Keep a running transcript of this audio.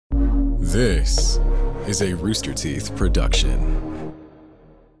This is a Rooster Teeth production.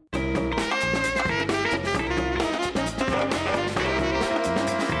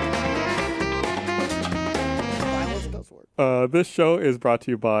 This show is brought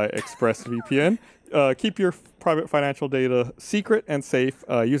to you by ExpressVPN. Keep your private financial data secret and safe.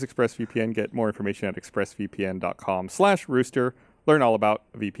 Use ExpressVPN. Get more information at expressvpn.com/rooster. Learn all about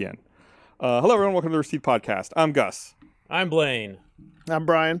VPN. Hello, everyone. Welcome to the Rooster Teeth Podcast. I'm Gus. I'm Blaine. I'm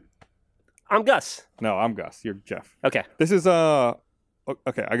Brian. I'm Gus. No, I'm Gus. You're Jeff. Okay. This is, okay,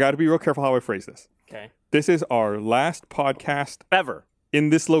 I got to be real careful how I phrase this. Okay. This is our last podcast Ever. in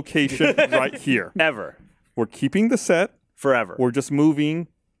this location right here. Ever. We're keeping the set. Forever. We're just moving,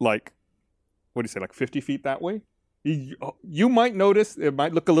 like, what do you say, like 50 feet that way? You might notice it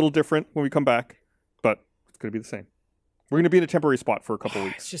might look a little different when we come back, but it's going to be the same. We're going to be in a temporary spot for a couple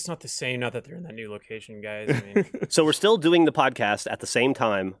weeks. It's just not the same now that they're in that new location, guys. I mean, So we're still doing the podcast at the same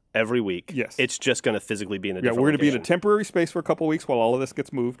time every week. Yes. It's just going to physically be in a Yeah, different we're going to be in a location. temporary space for a couple weeks while all of this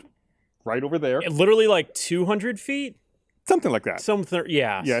gets moved right over there. literally like 200 feet? Something like that. Something,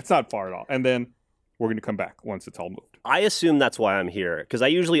 yeah. Yeah, it's not far at all. And then we're going to come back once it's all moved. I assume that's why I'm here, because I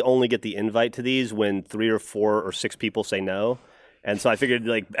usually only get the invite to these when 3 or 4 or 6 people say no. And so I figured,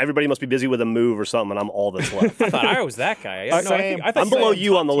 like, everybody must be busy with a move or something, and I'm all that's left. I thought I was that guy. I Same. thought I'm below Sam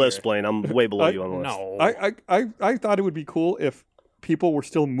you on the talked to list, Blaine. I'm way below you on the list. No. I thought it would be cool if people were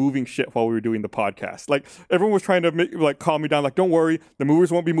still moving shit while we were doing the podcast. Like, everyone was trying to calm me down. Like, don't worry, the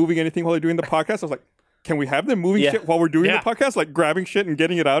movers won't be moving anything while they're doing the podcast. I was like, can we have them moving Yeah. shit while we're doing Yeah. the podcast? Like, grabbing shit and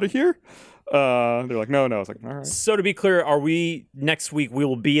getting it out of here? They're like, no. I was like, all right. So to be clear, are we next week? We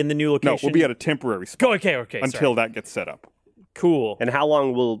will be in the new No, location. we'll be at a temporary spot Go. Okay. until that gets set up. Cool. And how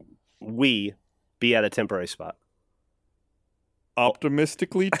long will we be at a temporary spot?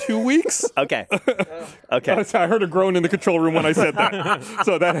 Optimistically, 2 weeks? Okay. Okay. I heard a groan in the control room when I said that.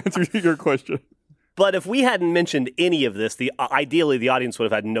 So that answers your question. But if we hadn't mentioned any of this, ideally the audience would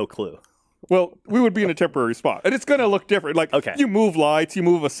have had no clue. Well, we would be in a temporary spot. And it's going to look different. Like, Okay. you move lights, you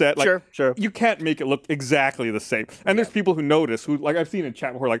move a set. Like, Sure. You can't make it look exactly the same. And there's people who notice, who, like, I've seen in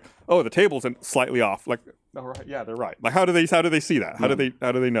chat who are like, oh, the table's slightly off. Like, oh, right. Yeah, they're right. Like, how do they see that? How do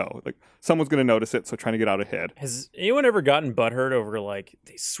they know? Like, someone's going to notice it, so trying to get out ahead. Has anyone ever gotten butthurt over, like,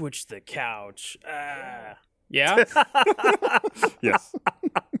 they switched the couch? Yeah? Yes.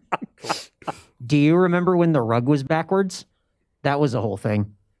 Do you remember when the rug was backwards? That was a whole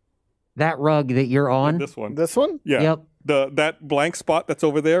thing. That rug that you're on. This one. This one? Yeah. Yep. That blank spot that's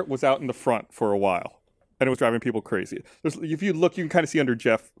over there was out in the front for a while. And it was driving people crazy. If you look, you can kind of see under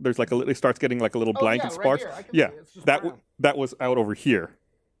Jeff, there's like it starts getting like a little blanket sparse. Yeah. That was out over here.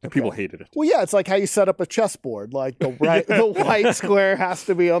 And people hated it. Well, yeah, it's like how you set up a chessboard. Like the white square has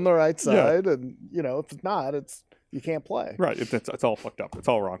to be on the right side, and if it's not, you can't play. Right. It's all fucked up. It's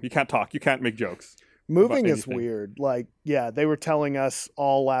all wrong. You can't talk. You can't make jokes. Moving about is anything. weird. Like, yeah, they were telling us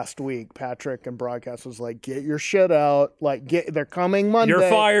all last week. Patrick and broadcast was like, "Get your shit out! Like, they're coming Monday. You're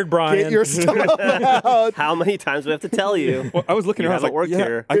fired, Brian. Get your stuff out." How many times do we have to tell you? Well, I was looking You around. I was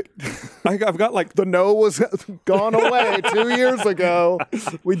haven't like, worked yeah, I've got like The no was gone away 2 years ago.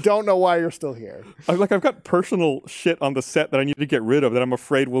 We don't know why you're still here. I've got personal shit on the set that I need to get rid of that I'm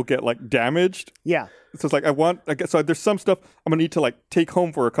afraid will get like damaged. Yeah. So it's like so there's some stuff I'm gonna need to like take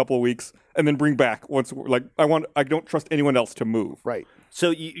home for a couple of weeks and then bring back once. Like I don't trust anyone else to move. Right. So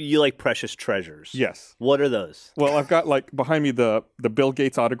you like precious treasures? Yes. What are those? Well, I've got like behind me the Bill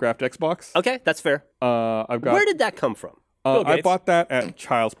Gates autographed Xbox. Okay, that's fair. I've got. Where did that come from? Bill I Gates? bought that at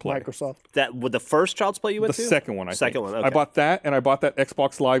Child's Play. Microsoft. That with the first Child's Play you went The to? second one, I think. Second one. Okay. I bought that, and I bought that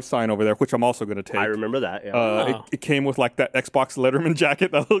Xbox Live sign over there, which I'm also going to take. I remember that. Yeah. It came with like that Xbox Letterman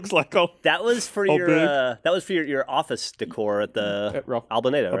jacket that looks like that was for Oh, your big? That was for your office decor at the At Ralph-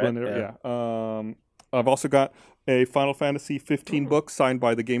 Albanado, right? Yeah. I've also got a Final Fantasy 15 book signed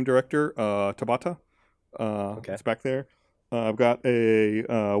by the game director, Tabata. It's back there. I've got a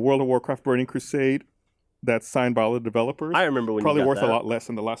World of Warcraft Burning Crusade that's signed by all the developers. I remember when Probably you got worth that. a lot less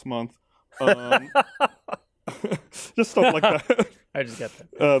in the last month. Just stuff like that. I just got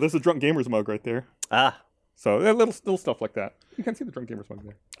that. There's a Drunk Gamers mug right there. So little stuff like that. You can see the Drunk Gamers mug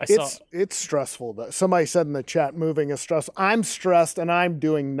there. I saw. It's stressful. Somebody said in the chat, moving is stressful. I'm stressed and I'm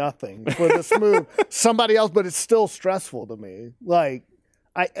doing nothing for this move. Somebody else, but it's still stressful to me. Like,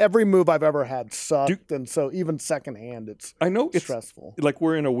 every move I've ever had sucked, and so even secondhand, it's stressful. Like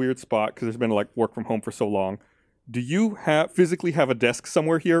we're in a weird spot because there's been like work from home for so long. Do you physically have a desk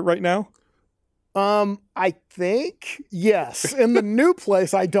somewhere here right now? I think yes. In the new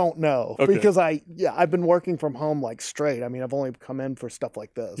place, I don't know because I've been working from home like straight. I mean, I've only come in for stuff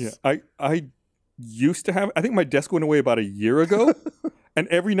like this. Yeah, I used to have. I think my desk went away about a year ago, And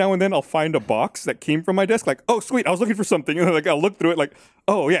every now and then I'll find a box that came from my desk, like, oh, sweet, I was looking for something. And then, like, I'll look through it, like,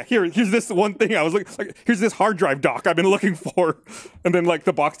 oh, yeah, here's this one thing I was looking, like, here's this hard drive dock I've been looking for. And then, like,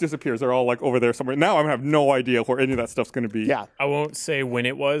 the box disappears. They're all, like, over there somewhere. Now I have no idea where any of that stuff's going to be. Yeah. I won't say when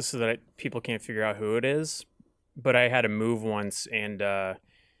it was so that people can't figure out who it is. But I had a move once, and the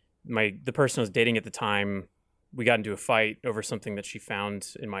person I was dating at the time, we got into a fight over something that she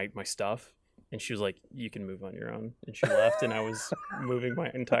found in my stuff. And she was like, you can move on your own. And she left, and I was moving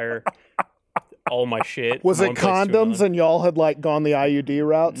all my shit. Was it condoms and y'all had like gone the IUD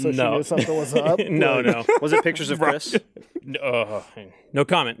route so she No. knew something was up? No. Was it pictures of Chris? No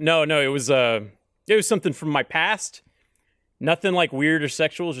comment. No, it was something from my past. Nothing like weird or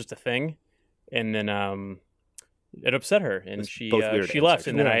sexual, it was just a thing. And then it upset her, and she left.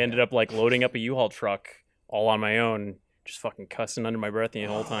 And then I ended up like loading up a U-Haul truck all on my own, just fucking cussing under my breath the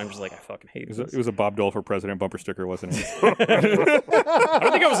whole time, just like, I fucking hate this. It was a Bob Dole for President bumper sticker, wasn't it? I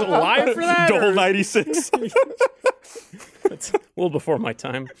don't think I was alive for that. Dole 96. It's a little before my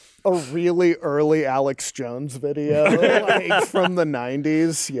time. A really early Alex Jones video, like from the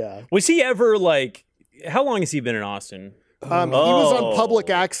 90s. Yeah. Was he ever like, how long has he been in Austin? He was on public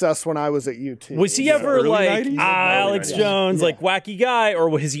access when I was at UT. Was he ever Early like 90s? Alex Jones, like wacky guy,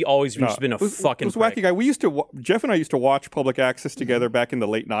 or has he always just been a fucking It was prick? wacky guy. We used to, Jeff and I used to watch public access together back in the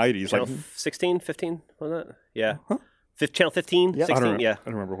late 90s. Channel Like, 16, 15, wasn't it? Yeah. Channel 15, Yep. 16, yeah. I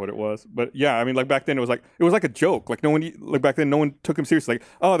don't remember what it was, but yeah, I mean, like back then it was like a joke. Like back then no one took him seriously. Like,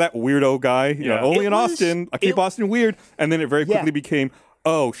 oh, that weirdo guy, you know, only in Austin. I keep Austin weird, and then it very quickly became,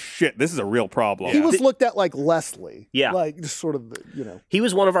 oh shit, this is a real problem. He was looked at like Leslie. Yeah. Like just sort of, He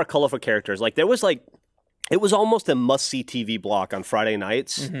was one of our colorful characters. Like there was like, it was almost a must-see TV block on Friday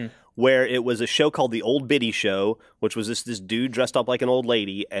nights where it was a show called The Old Biddy Show, which was this dude dressed up like an old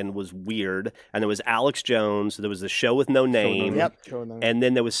lady and was weird. And there was Alex Jones. There was the Show with No Name. Yep. And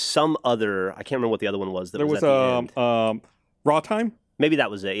then there was some other, I can't remember what the other one was. There was at the end. Raw Time. Maybe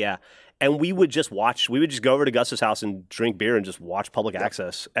that was it, yeah. And we would just go over to Gus's house and drink beer and just watch public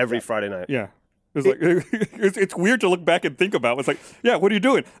access every Friday night. Yeah. It's like it's weird to look back and think about. It's like, yeah, what are you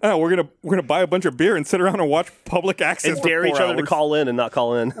doing? Oh, we're gonna buy a bunch of beer and sit around and watch public access And dare for 4 each other to hours. call in and not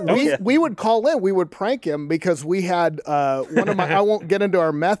call in. We would call in. We would prank him because we had one of my. I won't get into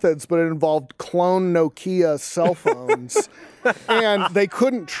our methods, but it involved clone Nokia cell phones, and they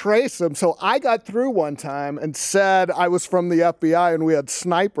couldn't trace them. So I got through one time and said I was from the FBI, and we had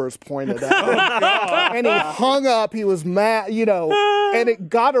snipers pointed at him. And he hung up. He was mad, and it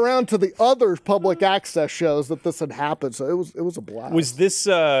got around to the other public access shows that this had happened. So it was a blast. Was this?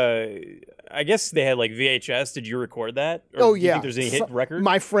 I guess they had like VHS. Did you record that? Or Oh do you yeah, think there's any hit record?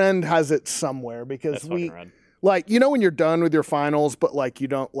 My friend has it somewhere because That's fucking rad. like when you're done with your finals, but like you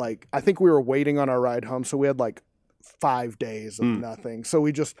don't like. I think we were waiting on our ride home, so we had like 5 days of nothing. So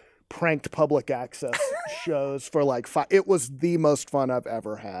we just pranked public access shows for like 5. It was the most fun I've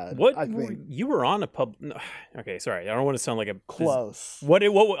ever had. What I think you were on a pub? No, okay, sorry, I don't want to sound like a close. What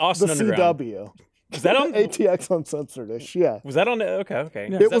Austin The Underground? CW. Was that on? ATX Uncensored-ish, yeah. Was that on? Okay.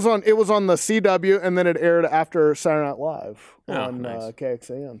 It was on the CW, and then it aired after Saturday Night Live Oh, on nice.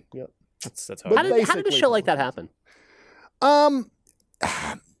 KXAN. Yep. That's But how. How did a basically- show like that happen?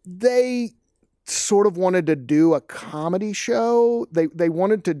 They sort of wanted to do a comedy show. They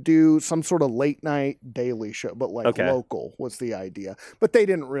wanted to do some sort of late night daily show, but like local was the idea. But they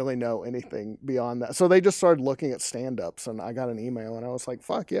didn't really know anything beyond that. So they just started looking at stand-ups, and I got an email, and I was like,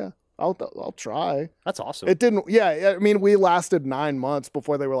 fuck yeah. I'll try. That's awesome. It didn't. Yeah, I mean, we lasted 9 months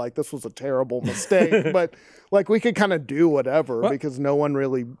before they were like, "This was a terrible mistake." But like, we could kind of do whatever because no one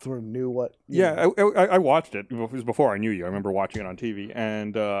really sort of knew what. Yeah, I watched it. It was before I knew you. I remember watching it on TV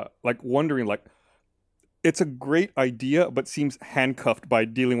and like wondering, like, it's a great idea, but seems handcuffed by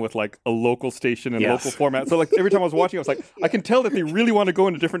dealing with like a local station and local format. So like every time I was watching, I was like, I can tell that they really want to go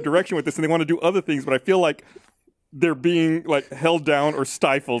in a different direction with this and they want to do other things, but I feel like they're being like held down or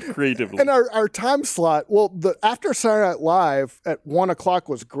stifled creatively. And our time slot, well, after Saturday Night Live at 1:00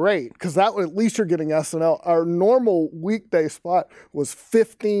 was great because that at least you're getting SNL. Our normal weekday spot was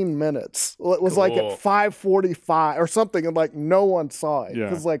 15 minutes. It was like at 5:45 or something, and like no one saw it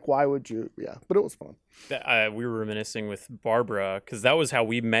because like why would you? Yeah, but it was fun. We were reminiscing with Barbara because that was how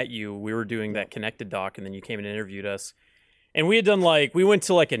we met you. We were doing that Connected doc, and then you came and interviewed us. And we had done we went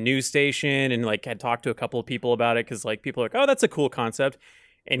to like a news station and like had talked to a couple of people about it because like people are like, oh, that's a cool concept.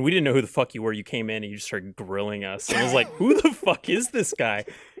 And we didn't know who the fuck you were. You came in and you just started grilling us. And I was like, who the fuck is this guy?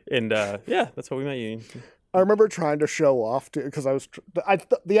 And yeah, that's how we met you. I remember trying to show off too, because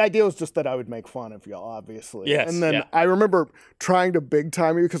the idea was just that I would make fun of y'all, obviously. Yes, and then yeah. I remember trying to big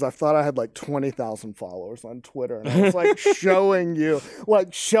time you because I thought I had like 20,000 followers on Twitter, and I was like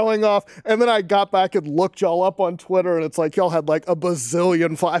showing off. And then I got back and looked y'all up on Twitter, and it's like y'all had like a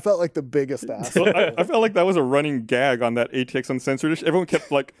bazillion. I felt like the biggest asshole. Well, I felt like that was a running gag on that ATX Uncensored. Everyone kept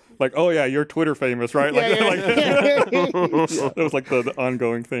like, oh yeah, you're Twitter famous, right? Like, that was like the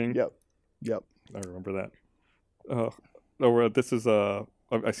ongoing thing. Yep. I remember that. This is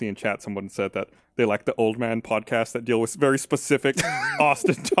I see in chat someone said that they like the old man podcasts that deal with very specific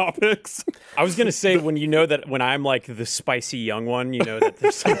Austin topics. I was gonna say when I'm like the spicy young one, you know that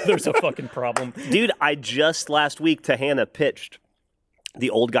there's a fucking problem. Dude, I just last week to Hannah pitched the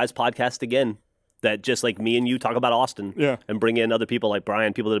Old Guys podcast again. That just like me and you talk about Austin, and bring in other people like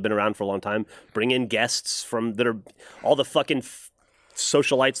Brian, people that have been around for a long time. Bring in guests that are all the fucking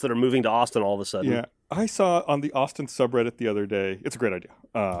socialites that are moving to Austin all of a sudden. Yeah. I saw on the Austin subreddit the other day, it's a great idea.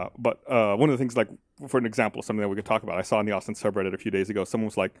 But one of the things, like, for an example of something that we could talk about, I saw on the Austin subreddit a few days ago, someone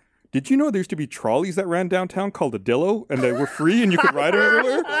was like, did you know there used to be trolleys that ran downtown called a Dillo, and they were free and you could ride them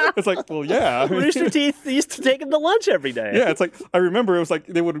everywhere? It's like, well, yeah. Rooster Teeth used to take them to lunch every day. Yeah, it's like, I remember it was like,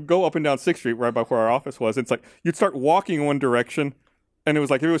 they would go up and down 6th Street right by where our office was. It's like, you'd start walking in one direction, and it was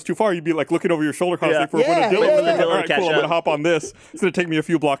like, if it was too far, you'd be like looking over your shoulder constantly for when a Dillo was like, all right, cool, I'm going to hop on this. It's going to take me a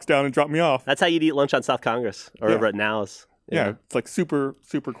few blocks down and drop me off. That's how you'd eat lunch on South Congress or over at Now's. Yeah, it's like super,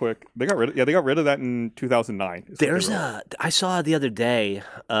 super quick. They got rid of that in 2009. I saw the other day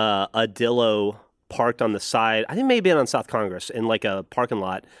a Dillo parked on the side. I think maybe on South Congress in like a parking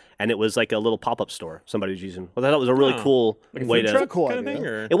lot, and it was like a little pop-up store somebody was using. Well, I thought it was a really cool way to. Truck kind of thing,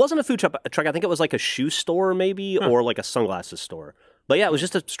 or? It wasn't a food truck. I think it was like a shoe store maybe, or like a sunglasses store. But yeah, it was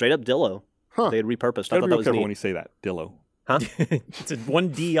just a straight up Dillo. They had repurposed. I thought that was neat. When you say that, Dillo. Huh? It's a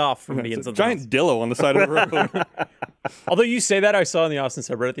 1D off from being something giant else. Dillo on the side of the road. Although you say that, I saw in the Austin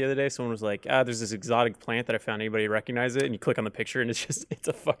subreddit the other day, someone was like, there's this exotic plant that I found. Anybody recognize it? And you click on the picture, and it's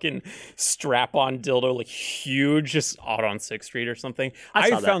a fucking strap-on dildo, like huge, just out on 6th Street or something.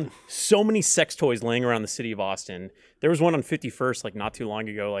 I found so many sex toys laying around the city of Austin. There was one on 51st, like not too long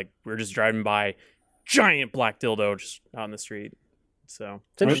ago. Like we were just driving by, giant black dildo just out on the street. So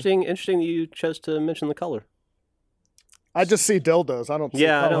it's interesting that you chose to mention the color. I just see dildos. I don't see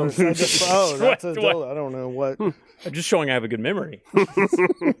colors. I just, that's a dildo. I don't know what. I'm just showing I have a good memory.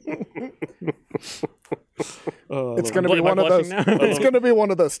 It's going to be one of those. It's going to be one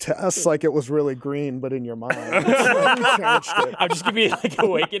of those tests, like it was really green, but in your mind, you changed it. I'm just gonna be like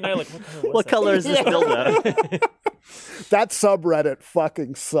awake at night, like what color is this dildo? That subreddit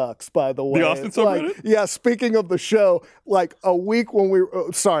fucking sucks, by the way. The Austin subreddit? Like, speaking of the show, like a week when we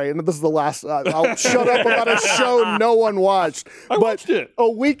sorry, and this is the last, I'll shut up about a show no one watched. I watched it. A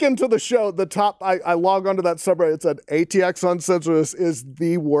week into the show, the top, I log onto that subreddit, it said, ATX Uncensored is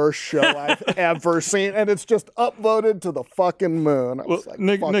the worst show I've ever seen. And it's just upvoted to the fucking moon. I was like,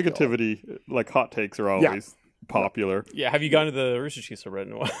 negativity, like hot takes are always popular. Yeah, have you gone to the Rooster Teeth subreddit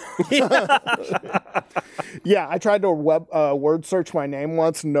in a while? Yeah, I tried to word search my name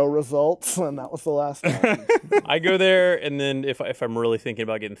once, no results, and that was the last time. I go there, and then if I'm really thinking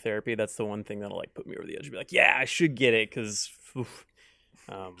about getting therapy, that's the one thing that'll like put me over the edge. Be like, yeah, I should get it because, rough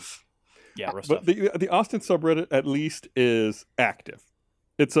stuff. But the Austin subreddit at least is active.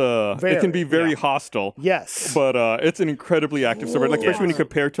 It can be very hostile. Yes. But it's an incredibly active subreddit, like, especially when you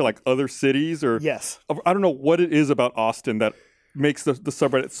compare it to like other cities or I don't know what it is about Austin that makes the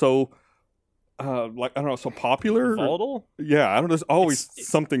subreddit so so popular. Volatile? Yeah, I don't know. There's always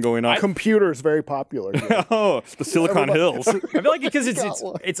something going on. Computer's very popular. Oh, the Silicon Hills. I feel like because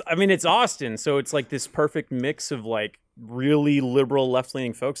it's Austin, so it's like this perfect mix of like really liberal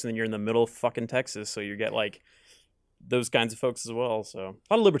left-leaning folks, and then you're in the middle of fucking Texas, so you get like those kinds of folks as well. So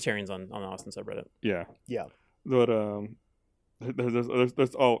a lot of libertarians on the Austin subreddit. Yeah. Yeah. But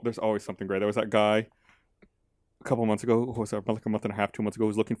there's always something great. There was that guy a couple months ago, what was that, like a month and a half, 2 months ago, who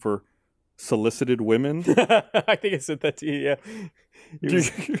was looking for solicited women. I think I said that to you, yeah.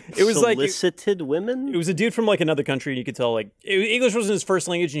 It was solicited women? It was a dude from like another country, and you could tell like English wasn't his first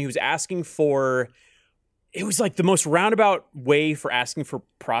language, and he was asking for, it was like the most roundabout way for asking for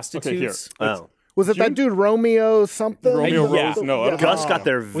prostitutes. Okay, here. Was it that dude Romeo something? Romeo Rose? No. Gus got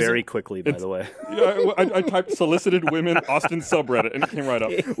there very quickly, by the way. Yeah, I typed solicited women Austin subreddit, and it came right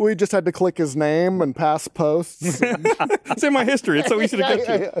up. We just had to click his name and pass posts. It's in my history. It's so easy to get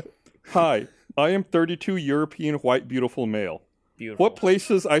to. Hi, I am 32 European white beautiful male. Beautiful. What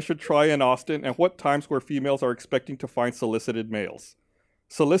places I should try in Austin, and what times where females are expecting to find solicited males?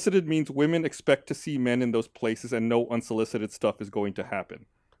 Solicited means women expect to see men in those places, and no unsolicited stuff is going to happen.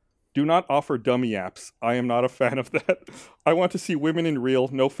 Do not offer dummy apps. I am not a fan of that. I want to see women in real.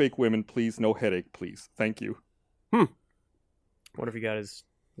 No fake women, please. No headache, please. Thank you. What if he got his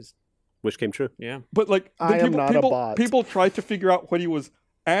Wish came true. yeah? But like, I am not a bot. People tried to figure out what he was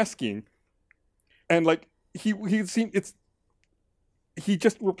asking, and like he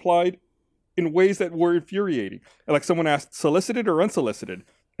just replied in ways that were infuriating. And, like, someone asked, solicited or unsolicited,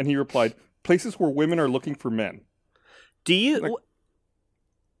 and he replied, places where women are looking for men. Do you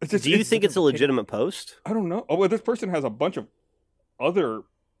think it's a legitimate post? I don't know. Oh, well, this person has a bunch of other,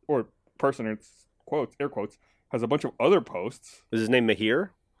 or person, it's quotes, air quotes, has a bunch of other posts. Is his name Mahir?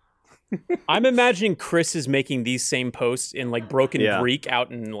 I'm imagining Chris is making these same posts in like broken Greek out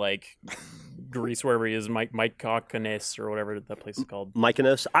in like Greece, wherever he is, Mykonos or whatever that place is called.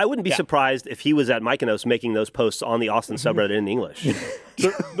 Mykonos. I wouldn't be surprised if he was at Mykonos making those posts on the Austin subreddit in English.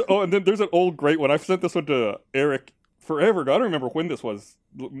 And then there's an old great one. I've sent this one to Eric forever ago. I don't remember when this was.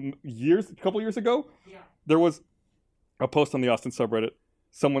 A couple years ago? Yeah. There was a post on the Austin subreddit.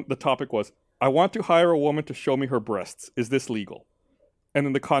 The topic was, I want to hire a woman to show me her breasts. Is this legal? And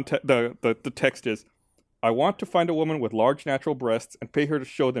then the text is, I want to find a woman with large natural breasts and pay her to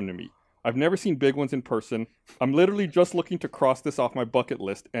show them to me. I've never seen big ones in person. I'm literally just looking to cross this off my bucket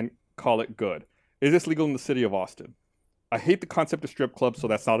list and call it good. Is this legal in the city of Austin? I hate the concept of strip clubs, so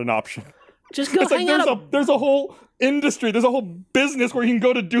that's not an option. Just go hang out. There's a whole industry. There's a whole business where you can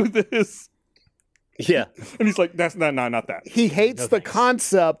go to do this. Yeah. And he's like, that's not that. He hates the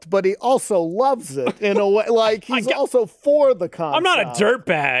concept, but he also loves it in a way. Like, he's also for the concept. I'm not a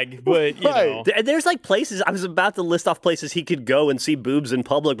dirtbag, but, you know. There's like places, I was about to list off places he could go and see boobs in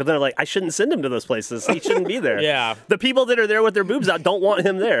public, but then I'm like, I shouldn't send him to those places. He shouldn't be there. Yeah. The people that are there with their boobs out don't want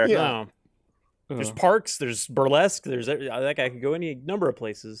him there. Yeah. No. There's parks, there's burlesque, that guy could go any number of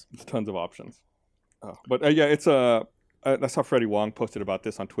places. There's tons of options. But it's I saw Freddie Wong posted about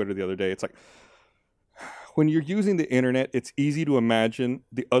this on Twitter the other day. It's like, when you're using the internet, it's easy to imagine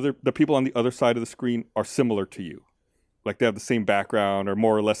the people on the other side of the screen are similar to you. Like, they have the same background or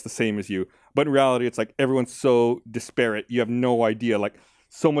more or less the same as you. But in reality, it's like everyone's so disparate, you have no idea. Like,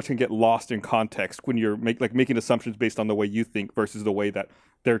 so much can get lost in context when you're making assumptions based on the way you think versus the way that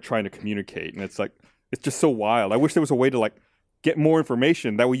they're trying to communicate. And it's like, it's just so wild. I wish there was a way to like get more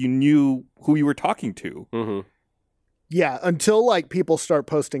information. That way you knew who you were talking to. Mm-hmm. Yeah, until like people start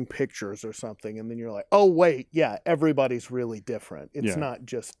posting pictures or something, and then you're like, oh wait, yeah, everybody's really different. It's not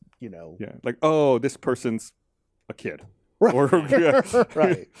just, Yeah, like, oh, this person's a kid. Right. Or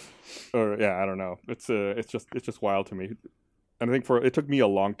right. Or I don't know. It's just wild to me. And I think it took me a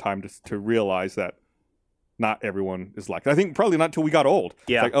long time to realize that not everyone is like that. I think probably not until we got old.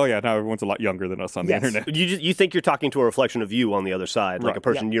 Yeah. It's like, oh yeah, now everyone's a lot younger than us on the internet. You think you're talking to a reflection of you on the other side, like a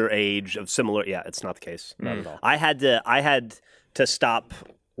person your age of similar. Yeah, it's not the case. Not at all. I had to stop.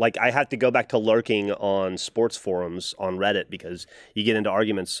 Like, I had to go back to lurking on sports forums on Reddit because you get into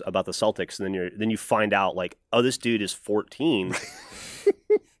arguments about the Celtics, and then you find out like, oh, this dude is 14.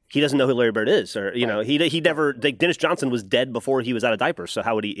 He doesn't know who Larry Bird is, or he never. Like, Dennis Johnson was dead before he was out of diapers. So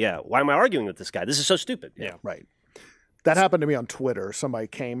how would he? Yeah, why am I arguing with this guy? This is so stupid. Yeah, right. That happened to me on Twitter. Somebody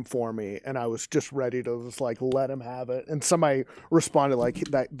came for me, and I was just ready to just like let him have it. And somebody responded like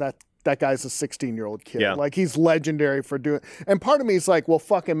that guy's a 16-year-old kid. Yeah. Like, he's legendary for doing. And part of me is like, well,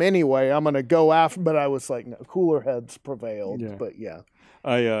 fuck him anyway. I'm gonna go after. But I was like, no, cooler heads prevailed. Yeah. But yeah.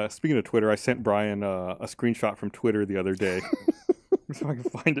 I speaking of Twitter, I sent Brian a screenshot from Twitter the other day. So I can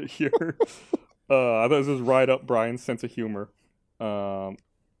find it here. I thought this was right up Brian's sense of humor.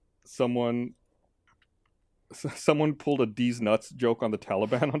 Someone pulled a D's nuts joke on the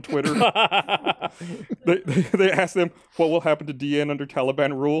Taliban on Twitter. they asked them, what will happen to DN under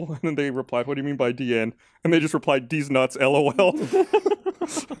Taliban rule? And then they replied, what do you mean by DN? And they just replied, D's nuts, LOL.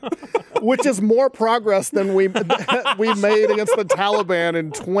 Which is more progress than we made against the Taliban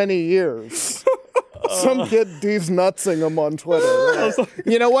in 20 years. Some kid D's nutsing him on Twitter.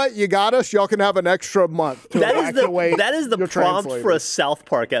 You know what? You got us. Y'all can have an extra month to evacuate. That is the prompt for a South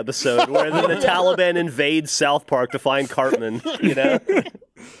Park episode where then the Taliban invades South Park to find Cartman. Yeah,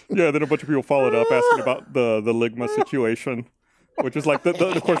 then a bunch of people followed up asking about the Ligma situation, which is like,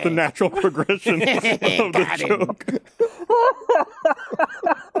 of course, the natural progression of the joke.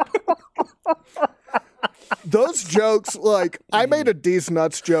 Those jokes, like, I made a D's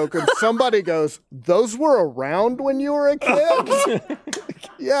nuts joke, and somebody goes, those were around when you were a kid?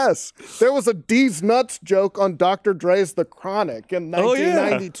 Yes. There was a D's nuts joke on Dr. Dre's The Chronic in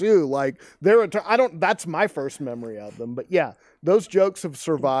 1992. Oh, yeah. Like, that's my first memory of them. But yeah, those jokes have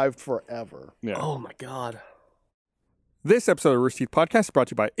survived forever. Yeah. Oh my God. This episode of Rooster Teeth Podcast is brought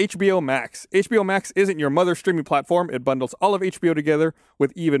to you by HBO Max. HBO Max isn't your mother's streaming platform. It bundles all of HBO together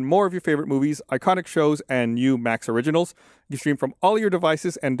with even more of your favorite movies, iconic shows, and new Max originals. You stream from all your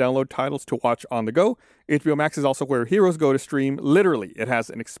devices and download titles to watch on the go. HBO Max is also where heroes go to stream. Literally, it has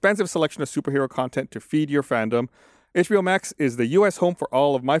an expansive selection of superhero content to feed your fandom. HBO Max is the U.S. home for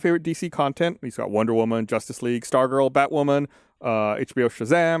all of my favorite DC content. We've got Wonder Woman, Justice League, Stargirl, Batwoman, HBO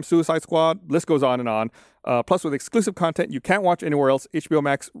Shazam, Suicide Squad, list goes on and on. Plus, with exclusive content you can't watch anywhere else, HBO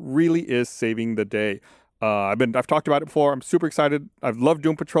Max really is saving the day. I've talked about it before. I'm super excited. I've loved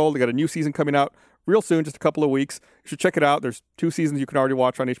Doom Patrol. They got a new season coming out real soon, just a couple of weeks. You should check it out. There's 2 seasons you can already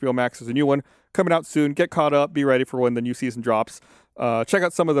watch on HBO Max. There's a new one coming out soon. Get caught up. Be ready for when the new season drops. Check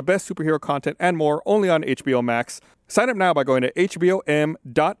out some of the best superhero content and more only on HBO Max. Sign up now by going to hbom.ax/RTPA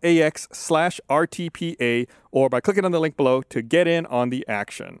or by clicking on the link below to get in on the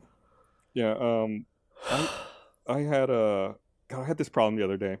action. Yeah, I had this problem the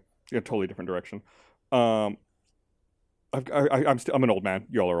other day. In a totally different direction. I'm an old man.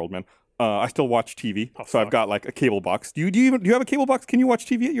 Y'all are old men. I still watch TV, so I've got like a cable box. Do you have a cable box? Can you watch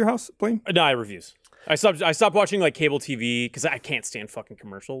TV at your house, Blaine? No, I refuse. I stopped watching like cable TV because I can't stand fucking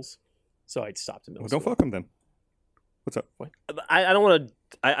commercials. So I stopped in middle school. Don't fuck them then. What's up? What? I don't want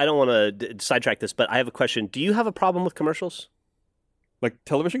to sidetrack this, but I have a question. Do you have a problem with commercials? Like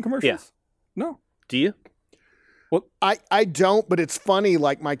television commercials? Yeah. No. Do you? Well, I don't, but it's funny.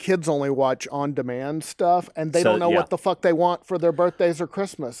 Like my kids only watch on-demand stuff, and they don't know what the fuck they want for their birthdays or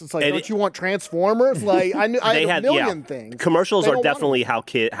Christmas. It's like, don't you want Transformers? Like I had a million things. Commercials are definitely how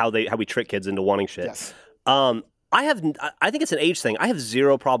we trick kids into wanting shit. Yes. I think it's an age thing. I have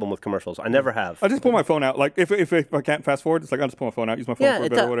zero problem with commercials. I never have. I just pull my phone out. Like if I can't fast forward, it's like I'll just pull my phone out, use my phone for a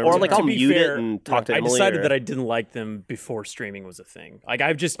bit or whatever. Or like I'll mute it and talk to Emily. I decided that I didn't like them before streaming was a thing. Like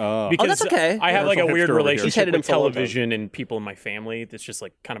I've just because that's okay. I have like a weird relationship with television and people in my family. That's just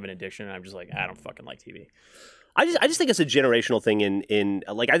like kind of an addiction. And I'm just like I don't fucking like TV. I just think it's a generational thing. In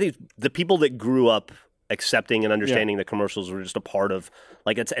like I think the people that grew up accepting and understanding that commercials were just a part of,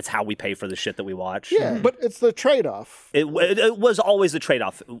 like, it's how we pay for the shit that we watch. Yeah, but it's the trade-off. It was always the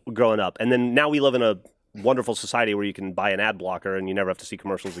trade-off growing up. And then now we live in a wonderful society where you can buy an ad blocker and you never have to see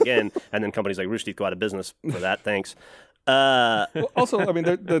commercials again. And then companies like Rooster Teeth go out of business for that. Thanks. Well, also, I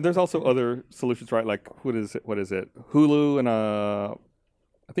mean, there's also other solutions, right? Like, what is it? Hulu and I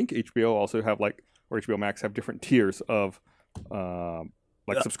think HBO also have or HBO Max have different tiers of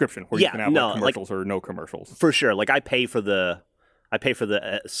subscription where you can have commercials or no commercials. For sure. Like I pay for the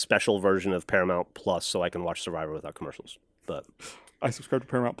special version of Paramount Plus so I can watch Survivor without commercials. But I subscribe to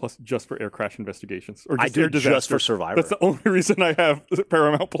Paramount Plus just for air crash investigations. Or I do just for Survivor. That's the only reason I have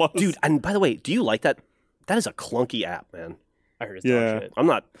Paramount Plus. Dude, and by the way, do you like that? That is a clunky app, man. I heard it's dog shit. I'm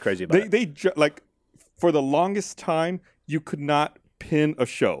not crazy about it. They for the longest time, you could not pin a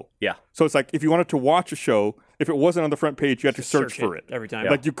show. Yeah. So it's like if you wanted to watch a show, if it wasn't on the front page, you had to search for it every time.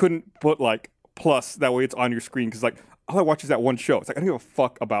 Like you couldn't put like plus, that way it's on your screen because like all I watch is that one show. It's like I don't give a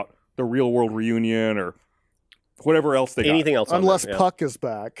fuck about the Real World Reunion or whatever else they anything got. else unless Puck is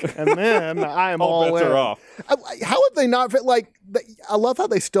back, and then I am all bets in. Are off. How have they not I love how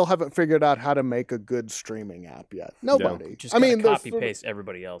they still haven't figured out how to make a good streaming app yet. Nobody. Yeah. Just copy paste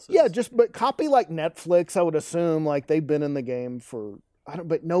everybody else's. Yeah, but copy like Netflix. I would assume like they've been in the game for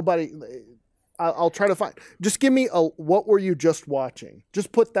but nobody. I'll try to find. Just give me what were you just watching?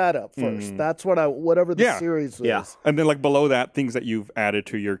 Just put that up first. That's what whatever the series is. Yeah, and then like below that, things that you've added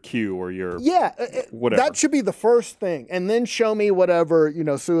to your queue or your whatever. That should be the first thing, and then show me whatever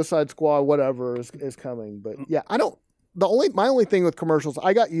Suicide Squad, whatever is coming. But yeah, I don't. My only thing with commercials,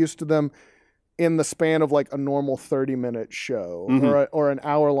 I got used to them in the span of like a normal 30-minute show or an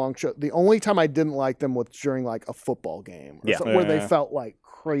hour-long show. The only time I didn't like them was during like a football game where they felt like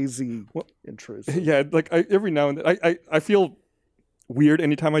crazy intrusive. Yeah, like every now and then, I feel weird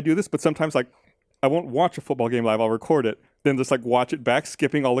anytime I do this, but sometimes like I won't watch a football game live. I'll record it, then just like watch it back,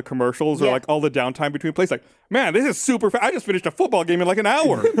 skipping all the commercials or like all the downtime between plays. Like, man, this is super fast. I just finished a football game in like an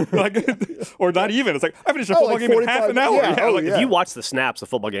hour, like, or not even. It's like I finished a football game in half an hour. Yeah, if you watch the snaps, the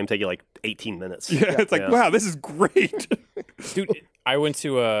football game take you like 18 minutes. Yeah, it's like wow, this is great, dude. I went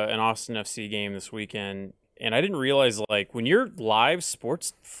to an Austin FC game this weekend. And I didn't realize, like, when you're live,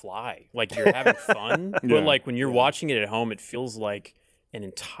 sports fly. Like, you're having fun. But, like, when you're watching it at home, it feels like an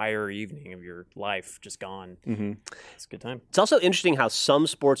entire evening of your life just gone. Mm-hmm. It's a good time. It's also interesting how some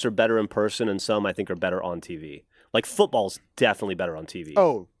sports are better in person and some, I think, are better on TV. Like football's definitely better on TV.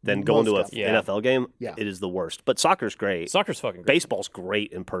 Than going to an NFL game. Yeah. It is the worst. But soccer's great. Soccer's fucking great. Baseball's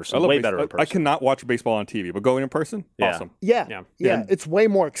great in person. Way better in person. I cannot watch baseball on TV, but going in person, awesome. Yeah. It's way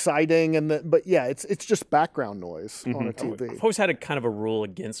more exciting, but it's just background noise on a TV. I've always had a kind of a rule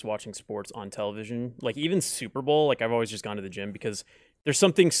against watching sports on television. Like even Super Bowl, like I've always just gone to the gym because there's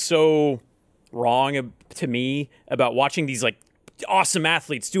something so wrong to me about watching these like awesome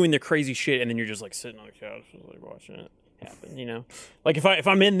athletes doing their crazy shit, and then you're just like sitting on the couch, just like watching it happen. You know, like if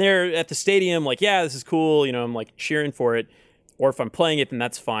I'm in there at the stadium, like this is cool. You know, I'm like cheering for it, or if I'm playing it, then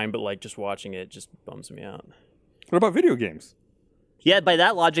that's fine. But like just watching it just bums me out. What about video games? Yeah, by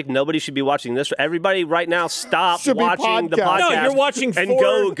that logic, nobody should be watching this. Everybody right now stop watching the podcast. No, you're watching and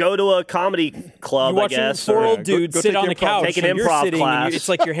go to a comedy club, you're I guess. Four old dudes sit on the couch. Take an and you're improv sitting class. And it's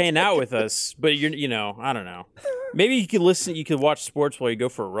like you're hanging out with us, but you know, I don't know. Maybe you could listen. You could watch sports while you go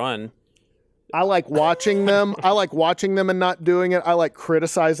for a run. I like watching them. I like watching them and not doing it. I like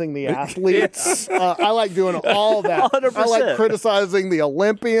criticizing the athletes. I like doing all that. 100%. I like criticizing the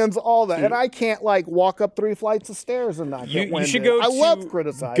Olympians, all that. And I can't like walk up 3 flights of stairs and not get winded. You should go. I love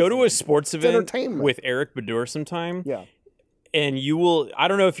criticizing. Go to a sports event entertainment. with Eric Badur sometime. Yeah. And you will. I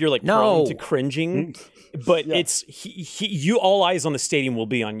don't know if you're like prone to cringing, but it's you. All eyes on the stadium will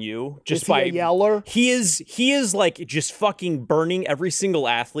be on you. Just is he by a yeller. He is like just fucking burning every single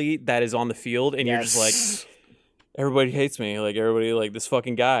athlete that is on the field, and you're just like, everybody hates me. Like everybody, like this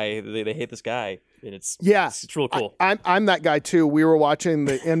fucking guy. They hate this guy, and it's real cool. I'm that guy too. We were watching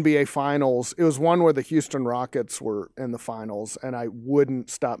the NBA Finals. It was one where the Houston Rockets were in the finals, and I wouldn't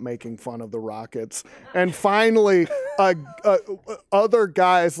stop making fun of the Rockets. And finally, other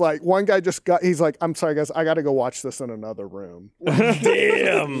guys, like one guy he's like, "I'm sorry, guys, I got to go watch this in another room."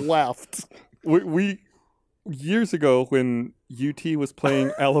 Damn. Left. We years ago when UT was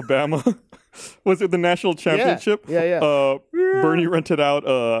playing Alabama, was it the national championship? Yeah. Bernie rented out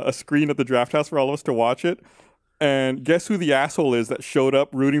a screen at the draft house for all of us to watch it. And guess who the asshole is that showed up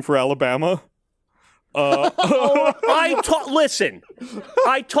rooting for Alabama? Listen,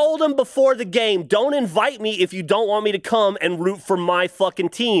 I told him before the game, don't invite me if you don't want me to come and root for my fucking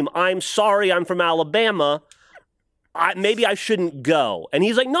team. I'm sorry, I'm from Alabama. Maybe I shouldn't go. And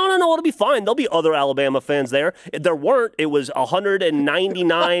he's like, no, it'll be fine. There'll be other Alabama fans there. There weren't. It was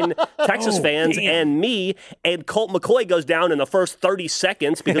 199 Texas fans and me. And Colt McCoy goes down in the first 30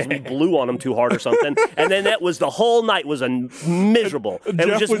 seconds because we blew on him too hard or something. And then that was the whole night was miserable. It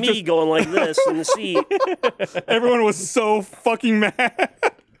was just me going like this in the seat. Everyone was so fucking mad.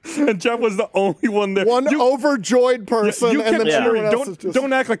 And Jeff was the only one there. One overjoyed person, you and then everyone else is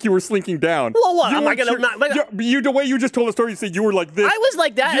don't act like you were slinking down. Well, what? Am I gonna? The way you just told the story, you said you were like this. I was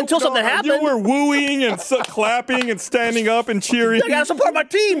like that until something happened. You were wooing and clapping and standing up and cheering. I gotta support my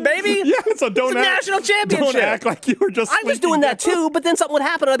team, baby. Yeah, so it's a national championship. Don't act like you were just. I was doing that too, but then something would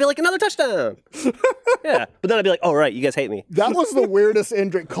happen, and I'd be like, another touchdown. Yeah, but then I'd be like, oh right, you guys hate me. That was the weirdest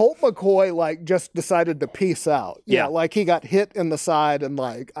injury. Colt McCoy like just decided to peace out. Yeah, like he got hit in the side and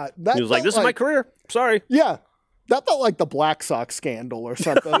like that. He was like, this is my career. Sorry. Yeah. That felt like the Black Sox scandal or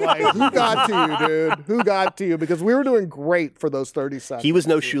something. Like, who got to you, dude? Who got to you? Because we were doing great for those 30 seconds. He was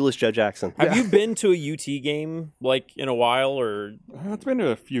no shoeless Joe Jackson. Have you been to a UT game, like, in a while? Or it's been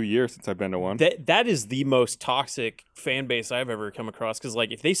a few years since I've been to one. That is the most toxic fan base I've ever come across. Because,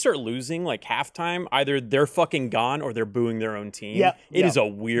 like, if they start losing, like, halftime, either they're fucking gone or they're booing their own team. Yeah, it is a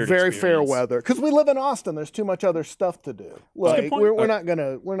weird Very experience. fair weather. Because we live in Austin. There's too much other stuff to do. Like, we're not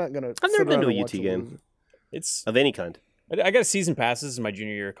gonna. I've never been to a UT game. It's of any kind. I got a season passes in my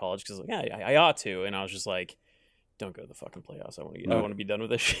junior year of college because, like, yeah, I ought to, and I was just like, don't go to the fucking playoffs. I want to be done with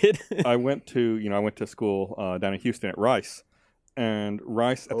this shit. I went to school down in Houston at Rice, and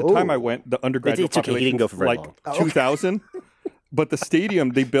Rice at the time I went, the undergraduate population was like 2,000, but the stadium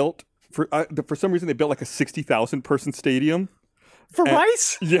they built for some reason they built like a 60,000 person stadium for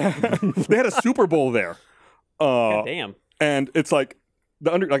Rice. Yeah, they had a Super Bowl there. God damn. And it's like.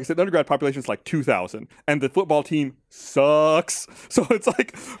 Like I said, the undergrad population is like 2,000, and the football team sucks. So it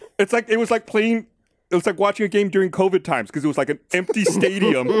was like watching a game during COVID times because it was like an empty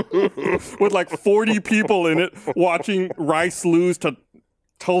stadium with like 40 people in it watching Rice lose to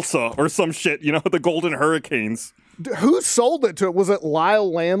Tulsa or some shit, the Golden Hurricanes. Who sold it to it? Was it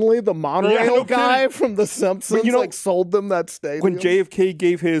Lyle Landley, the monorail guy from The Simpsons? But, sold them that stadium. When JFK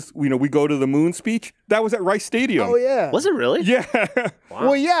gave his, we go to the moon speech, that was at Rice Stadium. Oh yeah, was it really? Yeah. Wow.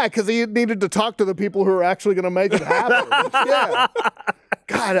 Well, yeah, because he needed to talk to the people who are actually going to make it happen. Yeah.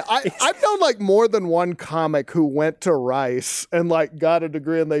 God, I've known like more than one comic who went to Rice and like got a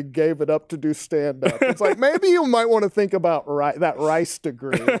degree and they gave it up to do stand up. It's like maybe you might want to think about that Rice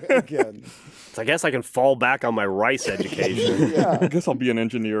degree again. So I guess I can fall back on my Rice education. Yeah. I guess I'll be an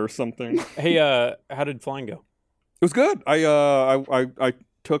engineer or something. Hey, how did flying go? It was good. I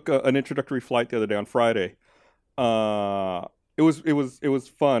took an introductory flight the other day on Friday. It was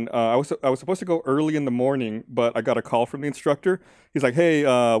fun. I was supposed to go early in the morning, but I got a call from the instructor. He's like, "Hey,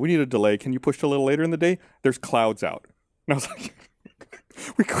 we need a delay. Can you push it a little later in the day? There's clouds out." And I was like,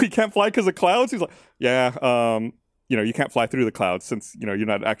 "We can't fly because of clouds." He's like, "Yeah, you can't fly through the clouds since you're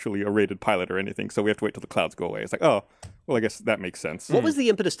not actually a rated pilot or anything. So we have to wait till the clouds go away." It's like, oh, well, I guess that makes sense. What was the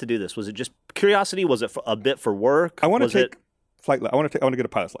impetus to do this? Was it just curiosity? Was it a bit for work? I want to take flight. I want to get a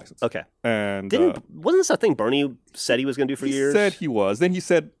pilot's license. Okay. And wasn't this a thing Bernie said he was going to do for years? He said he was. Then he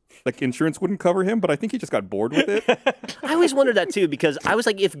said like insurance wouldn't cover him, but I think he just got bored with it. I always wondered that too because I was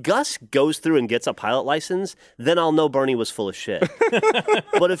like, if Gus goes through and gets a pilot license, then I'll know Bernie was full of shit.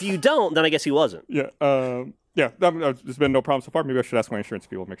 But if you don't, then I guess he wasn't. Yeah. Yeah. There's been no problem so far. Maybe I should ask my insurance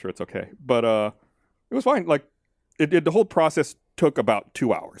people to make sure it's okay. But it was fine. Like the whole process took about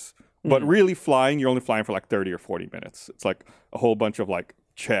 2 hours. But really flying, you're only flying for like 30 or 40 minutes. It's like a whole bunch of like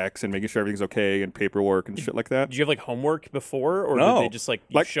checks and making sure everything's okay and paperwork and shit like that. Did you have like homework before, or No. did they just like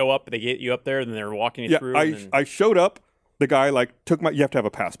show up, they get you up there, and then they're walking you through? I showed up. The guy like took my. You have to have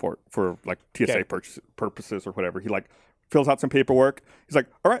a passport for like TSA Okay. purposes or whatever. He like fills out some paperwork. He's like,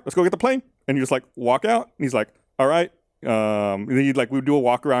 "All right, let's go get the plane." And you just like walk out. And he's like, "All right." And then he'd like we would do a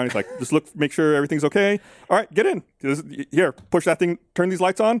walk around. He's like, "Just look, make sure everything's okay. All right, get in. Here, push that thing. Turn these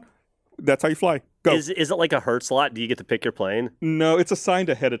lights on." That's how you fly. Go. Is it like a Hertz lot? Do you get to pick your plane? No, it's assigned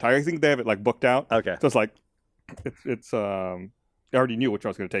ahead of time. I think they have it like booked out. Okay. So it's like, I already knew which I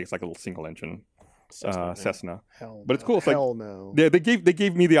was going to take. It's like a little single engine Cessna. Hell But it's no. cool. It's like, Hell no. they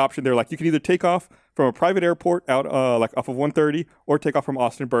gave me the option. They're like, you can either take off from a private airport out like off of 130 or take off from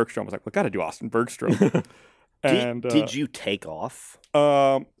Austin Bergstrom. I was like, we got to do Austin Bergstrom. And did you take off?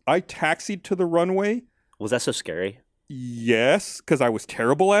 I taxied to the runway. Was that so scary? Yes, because I was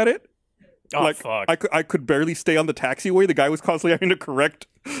terrible at it. Oh, like, fuck. I could barely stay on the taxiway. The guy was constantly having to correct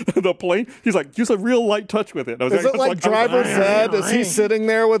the plane. He's like, use a real light touch with it. I was Is it like driver's ed? Is he sitting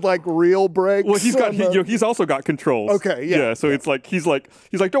there with like real brakes? Well, he's also got controls. Okay, yeah. So it's like he's like,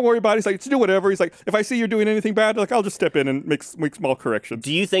 don't worry about it. He's like, do whatever. He's like, if I see you're doing anything bad, like I'll just step in and make small corrections.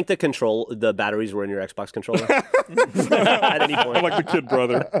 Do you think the batteries were in your Xbox controller at any point? I'm like the kid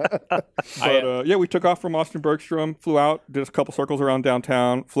brother. But yeah, we took off from Austin Bergstrom, flew out, did a couple circles around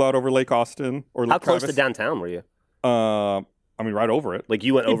downtown, flew out over Lake Austin or Lake How close Travis. to downtown were you? I mean, right over it. Like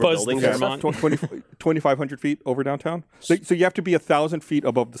you went over buzzed buildings the and stuff? Fairmont. 2,500 feet over downtown. So you have to be 1,000 feet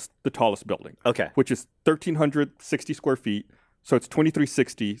above the tallest building. Okay. Which is 1,360 square feet. So it's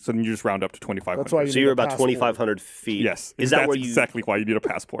 2,360. So then you just round up to 2,500. That's why you So need you're a about passport. 2,500 feet. Yes. Is that that's where you? exactly why you need a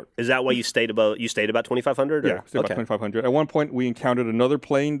passport. Is that why you stayed about? You stayed about 2,500? Yeah, stayed about 2,500. At one point, we encountered another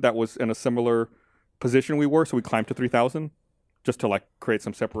plane that was in a similar position we were. So we climbed to 3,000 just to like create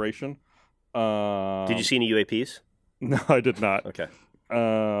some separation. Did you see any UAPs? No, I did not. Okay.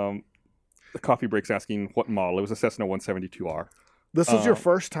 The coffee break's asking what model. It was a Cessna 172R. This was your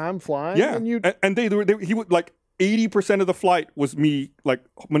first time flying? Yeah, And you and he would like 80% of the flight was me like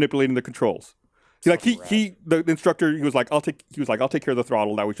manipulating the controls. The instructor he was like I'll take care of the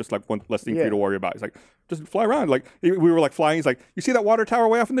throttle. That was just like one less thing for you to worry about. He's like just fly around. Like we were like flying. He's like you see that water tower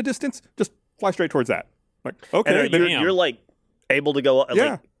way off in the distance? Just fly straight towards that. Like okay, And you're like able to go.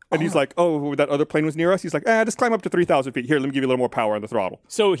 yeah. Like, And he's like, oh, that other plane was near us. He's like, just climb up to 3,000 feet. Here, let me give you a little more power on the throttle.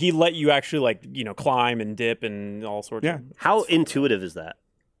 So he let you actually like climb and dip and all sorts. Yeah. of how intuitive is that?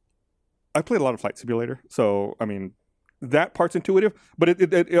 I played a lot of Flight Simulator, so I mean, that part's intuitive. But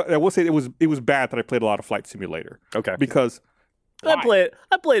I will say it was bad that I played a lot of Flight Simulator Okay. because I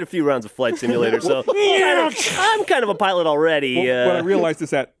played a few rounds of Flight Simulator, so I'm kind of a pilot already. what I realized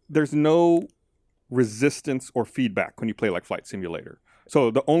is that there's no resistance or feedback when you play like Flight Simulator. So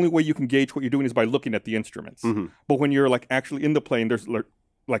the only way you can gauge what you're doing is by looking at the instruments. Mm-hmm. But when you're like actually in the plane, there's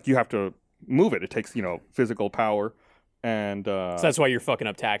like you have to move it. It takes physical power, and So that's why you're fucking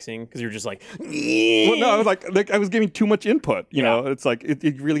up taxiing because you're just like. well, no, I was like I was giving too much input. You know, it's like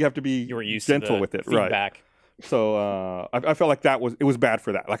you really have to be You were used gentle to the with it, right? feedback. So I felt like it was bad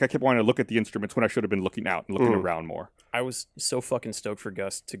for that. Like I kept wanting to look at the instruments when I should have been looking out and looking around more. I was so fucking stoked for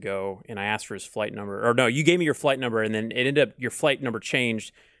Gus to go, and I asked for his flight number. Or no, you gave me your flight number, and then it ended up your flight number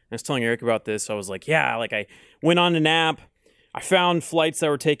changed. I was telling Eric about this. I was like, yeah, like I went on an app. I found flights that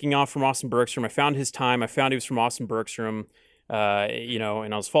were taking off from Austin Bergstrom. I found his time. I found he was from Austin Bergstrom.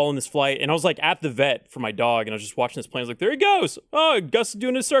 and I was following this flight, and I was like at the vet for my dog, and I was just watching this plane. I was like, there he goes. Oh, Gus is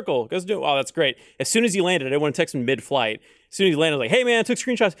doing his circle. Oh, that's great. As soon as he landed, I didn't want to text him mid-flight. As soon as he landed, I was like, hey, man, I took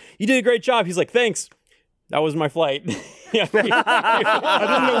screenshots. You did a great job. He's like, thanks. That was my flight. I didn't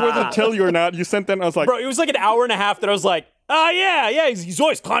know whether to tell you or not. You sent that, and I was like... Bro, it was like an hour and a half that I was like, oh, yeah, he's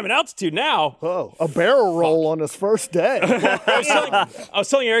always climbing altitude now. Oh, a barrel roll on his first day. I was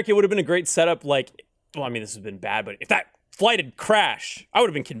telling Eric it would have been a great setup, like, well, I mean, this has been bad, but if that flight had crashed, I would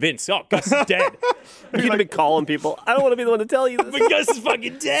have been convinced, oh, Gus is dead. You'd have been calling people. I don't want to be the one to tell you this. But Gus is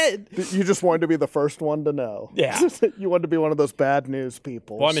fucking dead. You just wanted to be the first one to know. Yeah. You wanted to be one of those bad news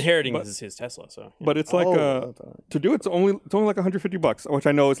people. Well, I'm inheriting his Tesla, so. Yeah. But it's like, to do it's only like $150, which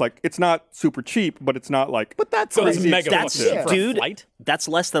I know is like, it's not super cheap, but it's not like... But that's mega expensive. for a Dude, flight? that's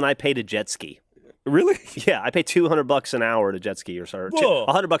less than I pay to jet ski. Really? Yeah, I pay $200 an hour to jet ski, or Whoa.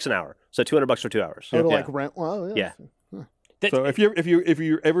 $100 an hour. So $200 for 2 hours. So to Yeah. like rent. Well, Yeah. So if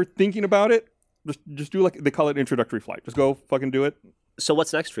you're ever thinking about it, just do like they call it introductory flight. Just go fucking do it. So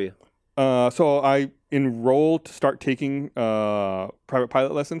what's next for you? So I enrolled to start taking private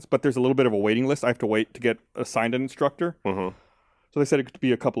pilot lessons, but there's a little bit of a waiting list. I have to wait to get assigned an instructor. Mm-hmm. So they said it could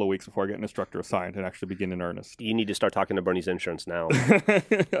be a couple of weeks before I get an instructor assigned and actually begin in earnest. You need to start talking to Bernie's insurance now.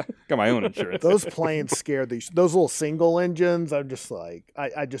 Got my own insurance. those planes scare those little single engines. I'm just like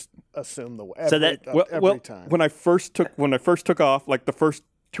I just assume every time. When I first took off, like the first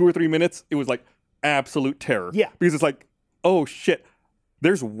 2 or 3 minutes, it was like absolute terror. Yeah. Because it's like, oh shit,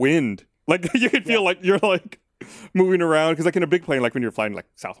 there's wind. Like you can feel like you're like moving around. Because like in a big plane, like when you're flying like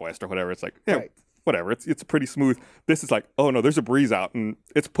Southwest or whatever, it's like, yeah, Right. whatever. It's pretty smooth. This is like, oh no, there's a breeze out and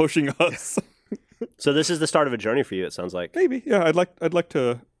it's pushing us. So this is the start of a journey for you, it sounds like. Maybe, yeah. I'd like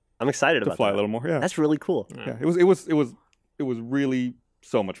to I'm excited about fly that. a little more. Yeah, That's really cool. yeah. It was really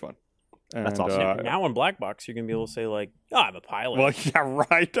so much fun. That's And, awesome. Now on Black Box, you're going to be able to say, like, oh, I'm a pilot. Well, yeah,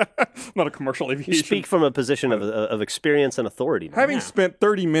 right. Not a commercial aviation. You speak from a position of experience and authority. Now. Having spent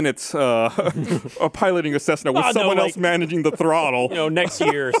 30 minutes piloting a Cessna with someone else managing the throttle. Next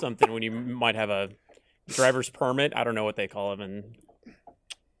year or something when you might have a driver's permit. I don't know what they call them. And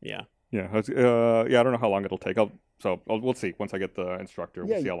yeah. Yeah, I don't know how long it'll take. We'll see once I get the instructor.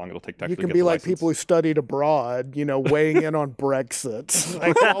 We'll see how long it'll take to actually You can get be the like license. people who studied abroad, weighing in on Brexit.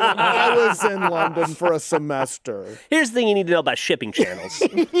 Like, I was in London for a semester. Here's the thing you need to know about shipping channels.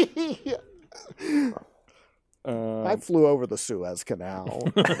 I flew over the Suez Canal.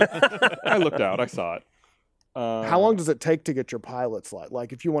 I looked out. I saw it. How long does it take to get your pilot's license?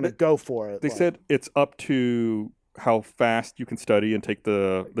 Like, if you want to go for it. They said it's up to how fast you can study and take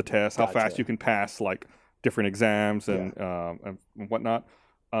the test, how fast you can pass like different exams and whatnot.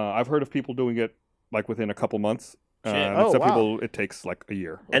 I've heard of people doing it like within a couple months. Some people it takes like a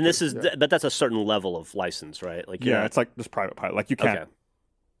year. And this is, but that's a certain level of license, right? Like it's like just private pilot. Like you can't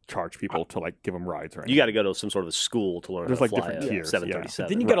charge people to like give them rides or anything. You got to go to some sort of a school to learn how to fly different a tiers, 737.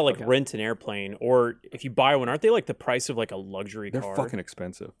 Then you got to rent an airplane, or if you buy one, aren't they like the price of like a luxury car? They're fucking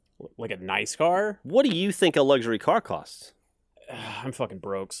expensive. Like a nice car? What do you think a luxury car costs? I'm fucking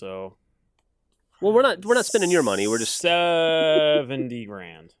broke, so. Well, we're not spending your money. We're just 70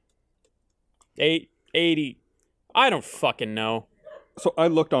 grand. 80. I don't fucking know. So I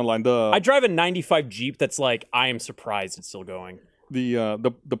looked online. I drive a 95 Jeep that's like, I am surprised it's still going.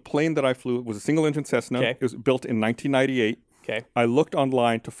 The plane that I flew was a single engine Cessna. Okay. It was built in 1998. Okay. I looked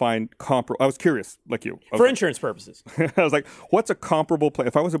online to find I was curious, like you. For insurance purposes. I was like, what's a comparable plane?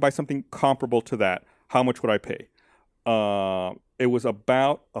 If I was to buy something comparable to that, how much would I pay? It was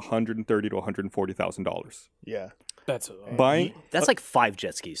about $130,000 to $140,000. Yeah. That's that's like 5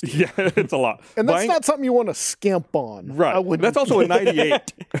 jet skis. Dude. Yeah, it's a lot. And that's not something you want to skimp on. Right. That's also a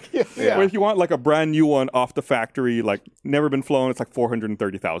 98. Yeah. Or if you want like a brand new one off the factory, like never been flown, it's like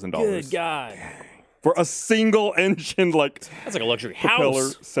 $430,000. Good God. For a single engine, like that's like a luxury propeller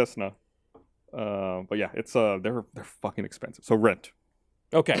house. Cessna. But yeah, it's they're fucking expensive. So rent.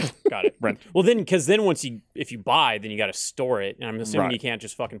 Okay, got it. Rent. Well, because then if you buy, then you got to store it, and I'm assuming Right. you can't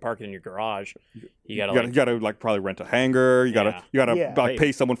just fucking park it in your garage. You You gotta like probably rent a hangar. You gotta like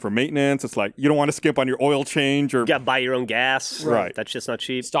pay someone for maintenance. It's like you don't want to skip on your oil change or You got to buy your own gas. Right. That's just not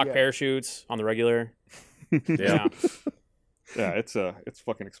cheap. stock parachutes on the regular. Yeah. yeah, it's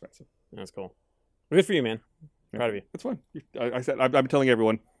fucking expensive. That's cool. Well, good for you, man. Proud of you. It's fun. I said I'm telling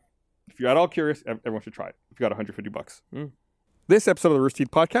everyone, if you're at all curious, everyone should try it. If you got $150. This episode of the Rooster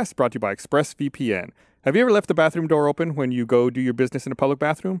Teeth Podcast is brought to you by ExpressVPN. Have you ever left the bathroom door open when you go do your business in a public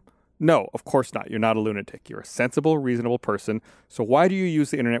bathroom? No, of course not. You're not a lunatic. You're a sensible, reasonable person. So why do you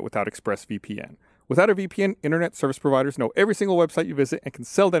use the internet without ExpressVPN? Without a VPN, internet service providers know every single website you visit and can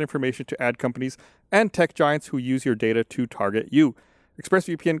sell that information to ad companies and tech giants who use your data to target you.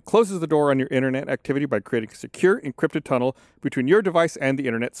 ExpressVPN closes the door on your internet activity by creating a secure, encrypted tunnel between your device and the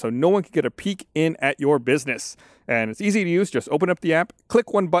internet so no one can get a peek in at your business. And it's easy to use. Just open up the app,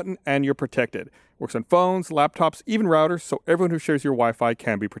 click one button, and you're protected. Works on phones, laptops, even routers, so everyone who shares your Wi-Fi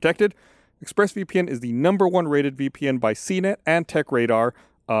can be protected. ExpressVPN is the #1 rated VPN by CNET and TechRadar.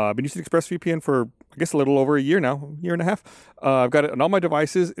 I've been using ExpressVPN for, I guess, a little over a year now, year and a half. I've got it on all my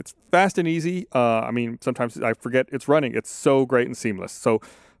devices. It's fast and easy. Sometimes I forget it's running. It's so great and seamless. So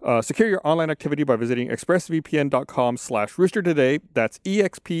secure your online activity by visiting expressvpn.com/rooster today. That's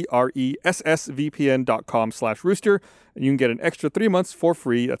expressvpn.com/rooster. And you can get an extra 3 months for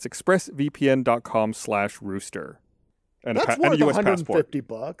free. That's expressvpn.com/rooster. And that's a worth US passport.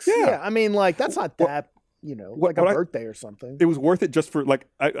 $150. Yeah. I mean, like, that's not that, like a birthday or something. It was worth it just for, like,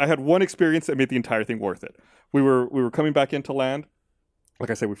 I had one experience that made the entire thing worth it. We were coming back into land.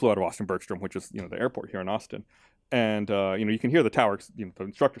 Like I said, we flew out of Austin Bergstrom, which is, the airport here in Austin. And, you can hear the tower, the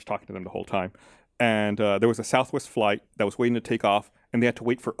instructor's talking to them the whole time. And there was a Southwest flight that was waiting to take off, and they had to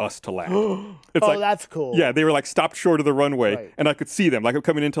wait for us to land. That's cool. Yeah, they were like stopped short of the runway, Right. and I could see them like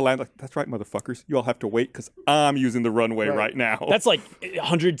coming into land. Like, that's right, motherfuckers, you all have to wait because I'm using the runway right now. That's like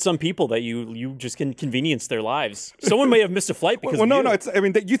 100-some people that you just can convenience their lives. Someone may have missed a flight because of you. No.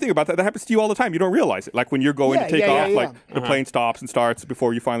 You think about that. That happens to you all the time. You don't realize it. Like when you're going to take off, like the plane stops and starts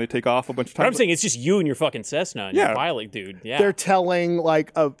before you finally take off a bunch of times. But I'm saying it's just you and your fucking Cessna and your pilot, dude. Yeah. They're telling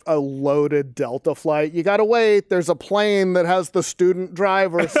like a loaded Delta flight, you gotta wait. There's a plane that has the student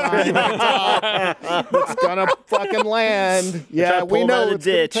driver sign on top that's gonna fucking land. Yeah, we know it's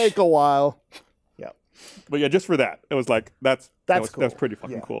gonna take a while. Yeah, but yeah, just for that, it was like that's cool. That's pretty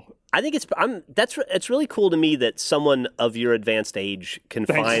fucking cool. I think it's really cool to me that someone of your advanced age can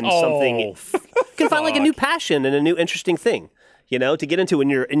find something, can find like a new passion and a new interesting thing. To get into when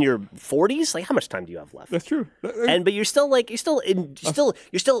you're in your 40s, like how much time do you have left? That's true. But you're still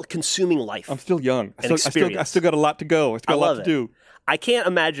consuming life. I'm still young. I experience. still got a lot to go. I still got a lot to do. I can't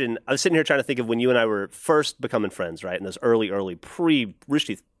imagine. I was sitting here trying to think of when you and I were first becoming friends, right? In those early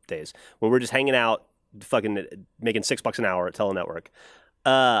pre-Rooster Teeth days, when we're just hanging out, fucking making $6 an hour at Telenetwork.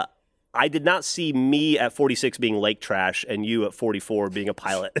 I did not see me at 46 being lake trash and you at 44 being a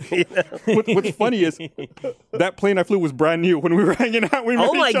pilot. What's funny is that plane I flew was brand new when we were hanging out.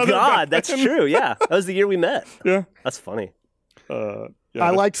 Oh my God, that's true. Yeah, that was the year we met. Yeah, that's funny.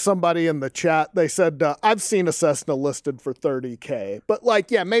 I liked somebody in the chat. They said, I've seen a Cessna listed for $30K, but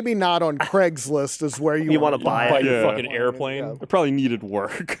maybe not on Craigslist is where you want to buy your fucking airplane. It probably needed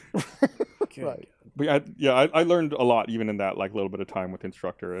work. Right. But I learned a lot even in that like little bit of time with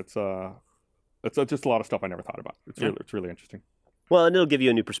instructor. It's just a lot of stuff I never thought about. It's really interesting. Well, and it'll give you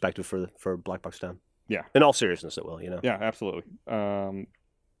a new perspective for Black Box Down. Yeah. In all seriousness, it will. Yeah, absolutely. I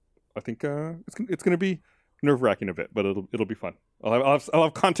think it's going to be nerve-wracking a bit, but it'll be fun. I'll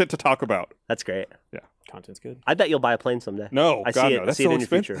have content to talk about. That's great. Yeah. Content's good. I bet you'll buy a plane someday. No, I God, see no. it. That's see so it in your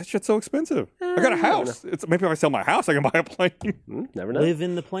expensive. future. That shit's so expensive. I got a house. Maybe if I sell my house, I can buy a plane. Never know. Live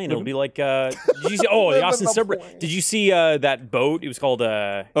in the plane. It'll be like. Did you see? Oh, the Austin Suburb. Did you see that boat? It was called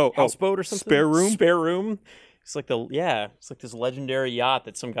a houseboat or something. Spare Room. Spare Room. It's like it's like this legendary yacht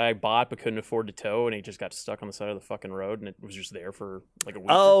that some guy bought but couldn't afford to tow, and he just got stuck on the side of the fucking road, and it was just there for like a week.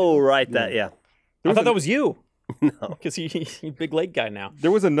 Oh, right. That I thought that was you. No, because he's a big lake guy now.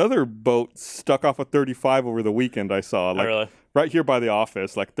 There was another boat stuck off of 35 over the weekend I saw. Like, really? Right here by the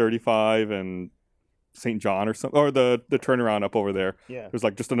office, like 35 and St. John or something, or the turnaround up over there. Yeah. There's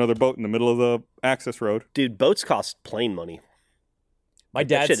like just another boat in the middle of the access road. Dude, boats cost plane money. My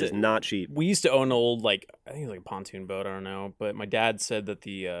dad shit said, is not cheap. We used to own an old, I think it was like a pontoon boat, I don't know. But my dad said that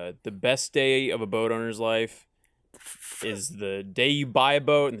the best day of a boat owner's life is the day you buy a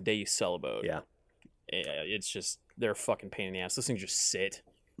boat and the day you sell a boat. Yeah. It's just, they're a fucking pain in the ass. Those things just sit.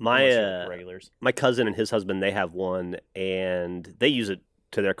 My regulars. My cousin and his husband, they have one, and they use it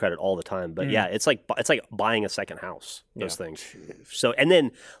to their credit all the time. But yeah, it's like buying a second house. Those things. So, and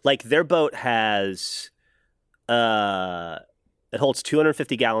then like their boat has, it holds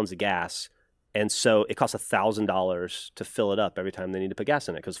 250 gallons of gas, and so it costs $1,000 to fill it up every time they need to put gas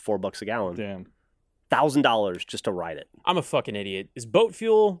in it because $4 a gallon. Damn. $1,000 just to ride it. I'm a fucking idiot. Is boat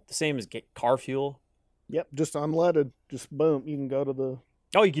fuel the same as car fuel? Yep, just unleaded. Just boom, you can go to the.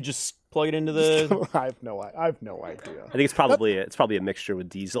 Oh, you could just plug it into the. I have no idea. I think it's probably a mixture with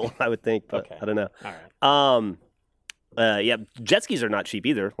diesel. I would think, but I don't know. All right. Yeah, jet skis are not cheap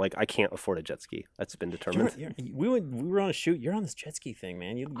either. Like I can't afford a jet ski. That's been determined. We were on a shoot. You're on this jet ski thing,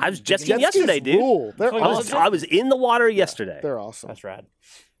 man. I was jet skiing yesterday, dude. Cool. I was in the water yesterday. They're awesome. That's rad.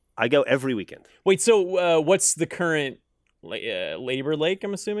 I go every weekend. Wait, so what's the current Lady Bird Lake,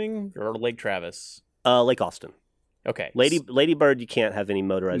 I'm assuming? Or Lake Travis? Lake Austin. Okay. Lady Bird, you can't have any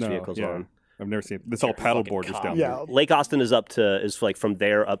motorized vehicles yeah. on. I've never seen it. It's all paddle boarders down there. Yeah. Lake Austin is like from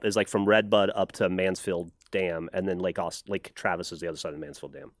there up is like from Redbud up to Mansfield Dam, and then Lake Travis is the other side of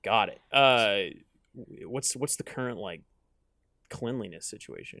Mansfield Dam. Got it. What's the current like cleanliness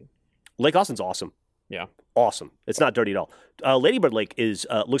situation? Lake Austin's awesome. Yeah. Awesome. It's not dirty at all. Lady Bird Lake is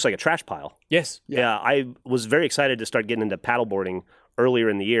looks like a trash pile. Yes. Yeah, I was very excited to start getting into paddleboarding earlier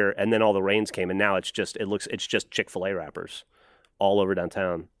in the year, and then all the rains came, and now it's just Chick-fil-A wrappers all over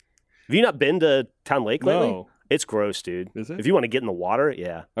downtown. Have you not been to Town Lake lately? No. It's gross, dude. Is it? If you want to get in the water,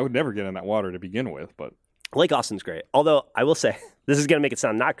 yeah. I would never get in that water to begin with, but Lake Austin's great. Although I will say, this is going to make it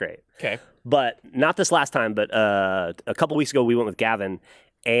sound not great. Okay. But not this last time, but a couple weeks ago we went with Gavin,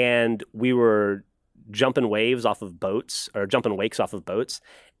 and we were jumping wakes off of boats,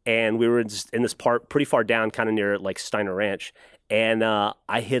 and we were just in this part pretty far down, kind of near like Steiner Ranch, and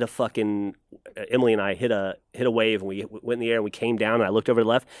I hit a fucking Emily and I hit a wave, and we went in the air, and we came down, and I looked over to the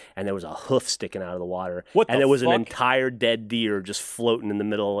left, and there was a hoof sticking out of the water, and there was an entire dead deer just floating in the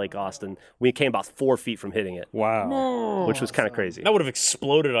middle of Lake Austin. We came about 4 feet from hitting it, wow. which was kind of crazy. That would have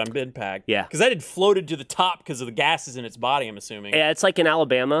exploded on impact. Yeah. Because that had floated to the top because of the gases in its body, I'm assuming. Yeah, it's like in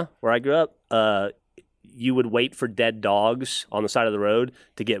Alabama where I grew up. You would wait for dead dogs on the side of the road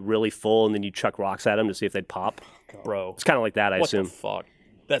to get really full, and then you chuck rocks at them to see if they'd pop. Bro. It's kind of like that, I What assume. the fuck?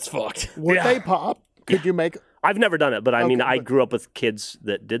 That's fucked. Would they pop? Could you make? I've never done it, but I mean, Okay, I but- grew up with kids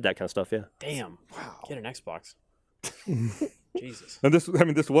that did that kind of stuff, yeah. Damn. Wow. Get an Xbox. Jesus. And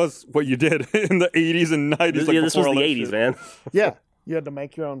this was what you did in the 80s and 90s. This, like yeah, this was before the all that 80s, shit. man. Yeah, you had to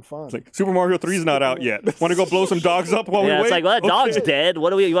make your own fun. It's like Super Mario 3's not out yet. Want to go blow some dogs up while we Yeah, wait? it's like, well, that dog's Okay. dead.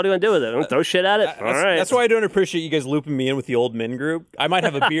 What do we want to do with it? Throw shit at it? All right. That's why I don't appreciate you guys looping me in with the old men group. I might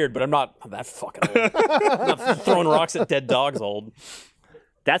have a beard, but I'm not that fucking old. I'm not throwing rocks at dead dogs old.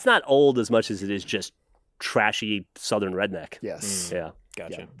 That's not old as much as it is just trashy Southern redneck. Yes. Yeah.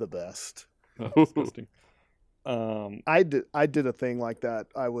 Gotcha. Yeah, the best. Oh, disgusting. I did a thing like that.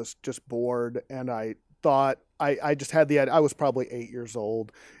 I was just bored, and I thought I just had the idea. I was probably 8 years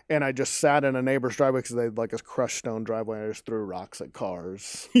old, and I just sat in a neighbor's driveway because they had like a crushed stone driveway, and I just threw rocks at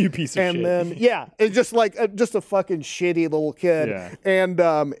cars. You piece of And shit. then it's just like just a fucking shitty little kid. Yeah.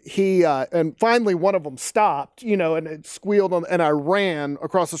 And he and finally one of them stopped, and it squealed on, and I ran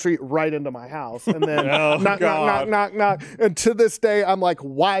across the street right into my house, and then Oh, knock. And to this day, I'm like,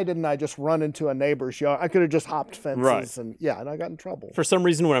 why didn't I just run into a neighbor's yard? I could have just hopped fences, Right. and I got in trouble. For some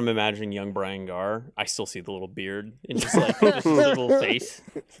reason, when I'm imagining young Brian Gar, I still see the little beard and just like just his little face.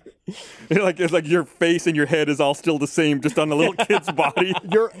 It's like your face and your head is all still the same, just on a little kid's body.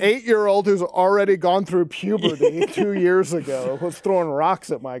 Your 8-year-old who's already gone through puberty 2 years ago was throwing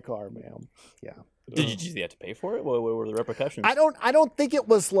rocks at my car, man. Yeah. Did you have to pay for it? What were the repercussions? I don't think it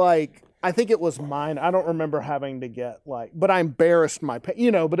was like, I think it was mine. I don't remember having to get like, but I embarrassed my, but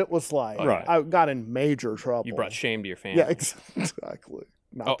it was like, Right. I got in major trouble. You brought shame to your family. Yeah, exactly.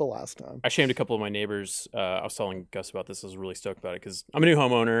 Not the last time. I shamed a couple of my neighbors. I was telling Gus about this. I was really stoked about it because I'm a new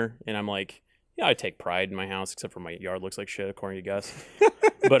homeowner, and I'm like, yeah, I take pride in my house, except for my yard looks like shit, according to Gus.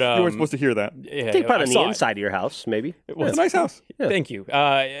 But You weren't supposed to hear that. yeah, Take part I on the saw it. inside of your house, maybe. It's a nice house. Yeah. Thank you.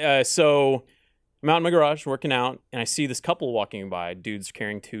 So I'm out in my garage working out, and I see this couple walking by. Dude's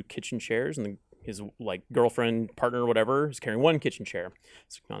carrying 2 kitchen chairs, and his like girlfriend, partner, whatever, is carrying 1 kitchen chair.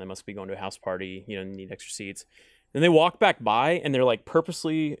 So they must be going to a house party. Need extra seats. Then they walk back by, and they're like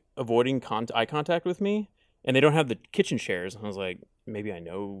purposely avoiding eye contact with me, and they don't have the kitchen chairs. And I was like, maybe I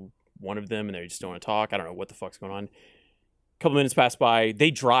know one of them, and they just don't want to talk. I don't know what the fuck's going on. A couple minutes pass by.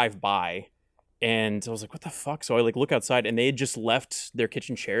 They drive by. And I was like, what the fuck? So I like look outside, and they had just left their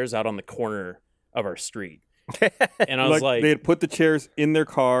kitchen chairs out on the corner of our street. And I was like they had put the chairs in their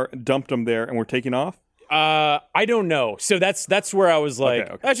car, dumped them there, and were taking off. I don't know. So that's where I was like,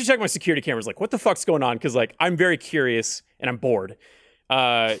 Okay. I should check my security cameras. Like, what the fuck's going on? Because like I'm very curious and I'm bored.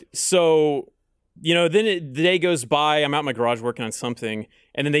 So then the day goes by. I'm out in my garage working on something,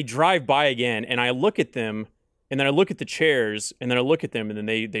 and then they drive by again, and I look at them, and then I look at the chairs, and then I look at them, and then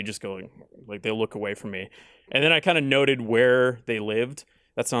they just go like they look away from me, and then I kind of noted where they lived.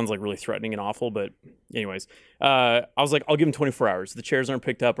 That sounds like really threatening and awful, but anyways, I was like, I'll give them 24 hours. If the chairs aren't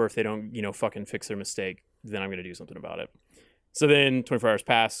picked up, or if they don't, fucking fix their mistake, then I'm going to do something about it. So then 24 hours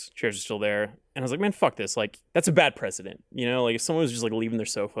pass, chairs are still there. And I was like, man, fuck this. Like, that's a bad precedent. Like if someone was just like leaving their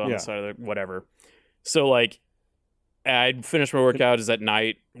sofa on the side of the whatever. So like, I'd finished my workout is at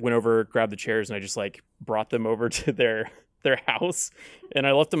night, went over, grabbed the chairs, and I just like brought them over to their house. And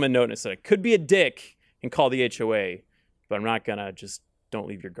I left them a note, and it said, I could be a dick and call the HOA, but I'm not going to just don't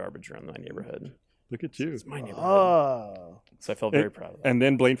leave your garbage around my neighborhood. Look at you. It's my neighborhood. Oh. So I felt very proud of that. And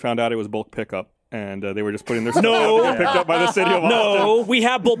then Blaine found out it was bulk pickup, and they were just putting their stuff out to get picked up by the city of Austin. No, we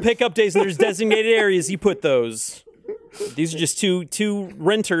have bulk pickup days, and there's designated areas. You put those. These are just two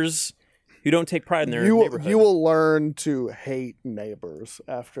renters who don't take pride in their neighborhood. You will learn to hate neighbors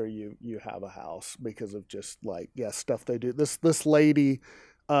after you have a house because of just stuff they do. This lady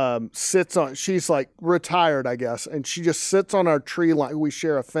sits on, she's like retired, I guess, and she just sits on our tree line. We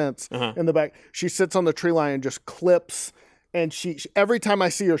share a fence in the back. She sits on the tree line and just clips. And she every time I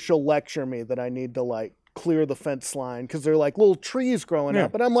see her, she'll lecture me that I need to clear the fence line because they're like little trees growing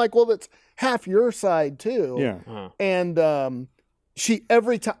up. And I'm like, well, that's half your side too. Yeah. And she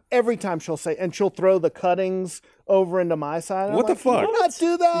every time she'll say, and she'll throw the cuttings over into my side. And What the fuck? Do not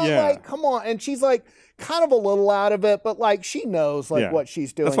do that. Yeah. Come on. And she's like kind of a little out of it, but she knows what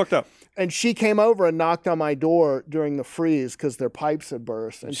she's doing. That's fucked up. And she came over and knocked on my door during the freeze because their pipes had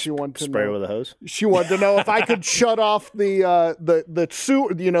burst, and she wanted to Spray know, with a hose. She wanted to know if I could shut off the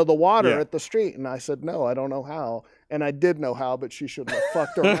sewer, the water at the street, and I said no, I don't know how. And I did know how, but she shouldn't have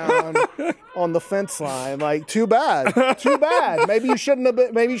fucked around on the fence line. Too bad. Maybe you shouldn't have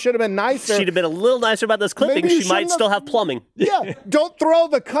been. Maybe you should have been nicer. She'd have been a little nicer about those clippings. Maybe you She might shouldn't still have- have plumbing. Yeah, don't throw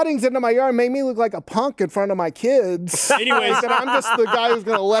the cuttings into my yard. Make me look like a punk in front of my kids. Anyways. and I'm just the guy who's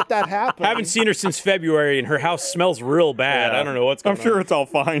going to let that happen. I haven't seen her since February, and her house smells real bad. Yeah. I don't know what's going I'm on. sure it's all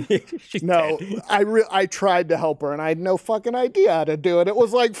fine. She's No, dead. I tried to help her, and I had no fucking idea how to do it. It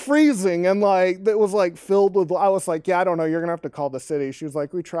was freezing, and it was filled with. I was like, yeah, I don't know. You're gonna have to call the city. She was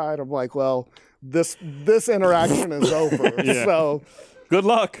like, we tried. I'm like, well, this interaction is over. Yeah. So, Good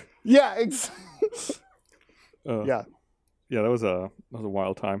luck. yeah, yeah. Yeah, that was a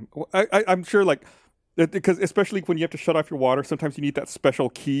wild time. I'm sure because especially when you have to shut off your water, sometimes you need that special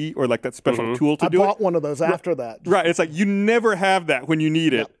key or that special tool to I do it. bought one of those after that. Right. It's you never have that when you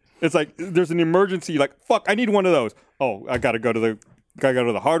need it. It's there's an emergency. Fuck, I need one of those. Oh, I gotta go to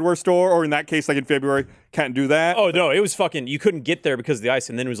the hardware store, or in that case, in February, can't do that. Oh no, it was fucking. You couldn't get there because of the ice,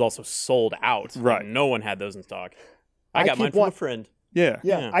 and then it was also sold out. Right. No one had those in stock. I I got mine keep from one- a friend. Yeah.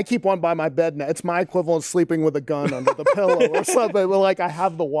 Yeah, I keep one by my bed now. It's my equivalent of sleeping with a gun under the pillow or something. But I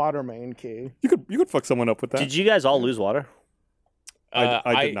have the water main key. You could fuck someone up with that. Did you guys all lose water?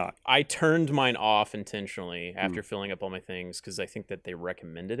 I did not. I turned mine off intentionally after filling up all my things because I think that they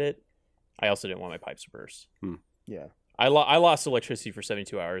recommended it. I also didn't want my pipes to burst. Yeah. I lost electricity for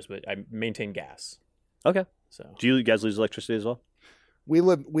 72 hours, but I maintained gas. Okay. So Do you guys lose electricity as well? We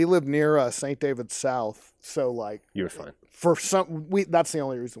live near St. David South, so You were fine. for that's the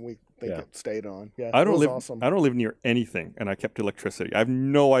only reason we think it stayed on. Yeah, I it don't was live. awesome. I don't live near anything, and I kept electricity. I have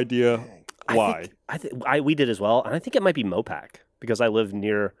no idea why. We did as well, and I think it might be Mopac because I live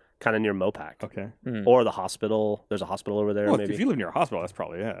kind of near Mopac. Okay. Or the hospital. There's a hospital over there. Well, maybe. if you live near a hospital, that's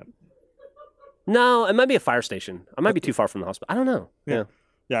probably it. No, it might be a fire station. I might be too far from the hospital. I don't know. Yeah.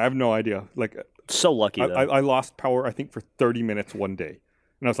 Yeah, I have no idea. So lucky though. I lost power, I think, for 30 minutes one day.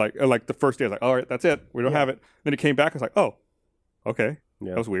 And I was like the first day, I was like, all right, that's it. We don't have it. Then it came back. I was like, oh, okay.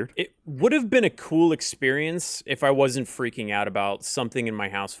 Yeah. That was weird. it would have been a cool experience if I wasn't freaking out about something in my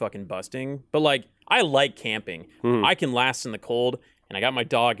house fucking busting. But I like camping. I can last in the cold, and I got my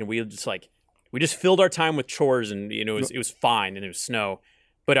dog, and we just filled our time with chores, and it was fine, and it was snow.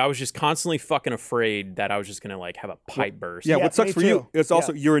 But I was just constantly fucking afraid that I was just gonna have a pipe burst. Yeah, Yeah, what sucks me for you too. is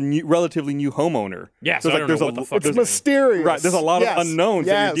also you're a relatively new homeowner. Yeah, so so I don't know there's what the fuck It's is mysterious. Right, there's a lot Yes, of unknowns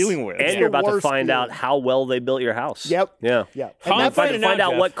that yes. you're dealing with. and the you're about to worst find feeling. out how well they built your house. Yep. Yeah. Yeah. How And I'm that's finding Find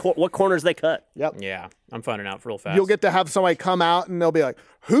out Jeff. what corners they cut. Yep. Yeah, I'm finding out real fast. You'll get to have somebody come out and they'll be like,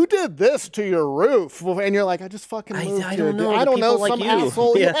 "Who did this to your roof?" And you're like, "I just fucking moved I here, don't dude. know. I The don't know people some like you."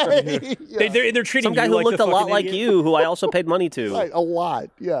 asshole." Yeah. Yeah. They're treating Some guy you who like looked the a lot fucking like idiot. you, who I also paid money to. Like, a lot.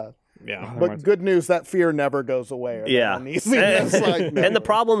 Yeah. Yeah. But good news, that fear never goes away. Or that Yeah. uneasiness, and never. the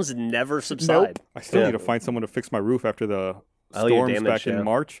problems never subside. I still Yeah. need to find someone to fix my roof after the Oh, you're storms damaged, back in yeah.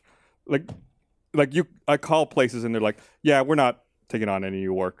 March. I call places and they're like, "Yeah, we're not taking on any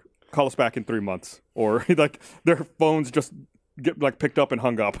new work. Call us back in 3 months." Or their phones just get picked up and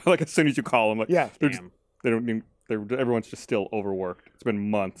hung up as soon as you call them. Yeah. Everyone's just still overworked. It's been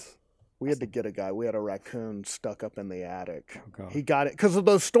months. We had to get a guy. We had a raccoon stuck up in the attic. God. He got it because of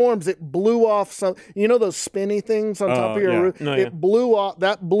those storms. It blew off some. Those spinny things on top of your yeah. roof. No, it yeah. blew off.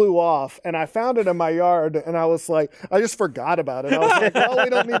 That blew off, and I found it in my yard. And I was like, I just forgot about it. I was like, oh, we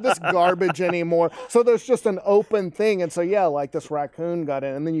don't need this garbage anymore. So there's just an open thing, and so this raccoon got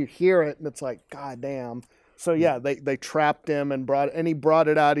in, and then you hear it, and it's like, God damn. So they trapped him and he brought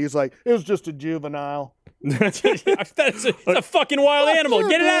it out. He's like, it was just a juvenile. That's it's a fucking wild animal.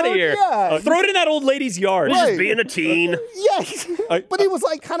 Get it out of here. Yeah. Throw it in that old lady's yard. Right. Just being a teen. Yeah, but he was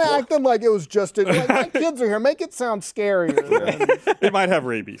like kind of acting like it was just like my kids are here. Make it sound scarier. It might have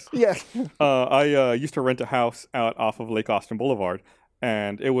rabies. Yeah. I used to rent a house out off of Lake Austin Boulevard,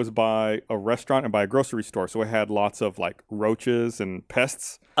 and it was by a restaurant and by a grocery store. So it had lots of like roaches and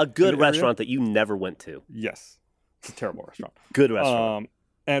pests. A good in the area. restaurant that you never went to. Yes, it's a terrible restaurant. Good restaurant.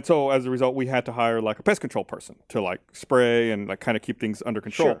 And so as a result, we had to hire like a pest control person to like spray and like kind of keep things under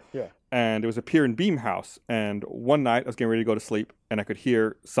control. Sure. Yeah. And it was a pier and beam house. And one night I was getting ready to go to sleep, and I could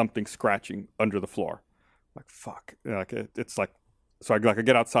hear something scratching under the floor. Like fuck, like it's like. So I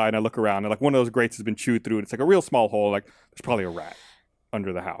get outside and I look around, and like one of those grates has been chewed through. And it's like a real small hole. Like there's probably a rat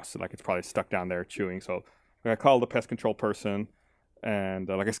under the house. Like it's probably stuck down there chewing. So I called the pest control person, and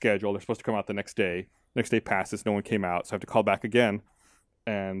like I scheduled. They're supposed to come out the next day. Next day passes, no one came out, so I have to call back again.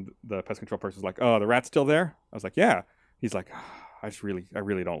 And the pest control person's like, "Oh, the rat's still there?" I was like, "Yeah." He's like, I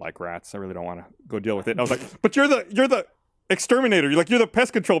really don't like rats. I really don't want to go deal with it." And I was like, "But you're the exterminator. You're the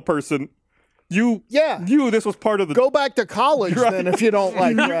pest control person. This was part of the Go back to college Right. then if you don't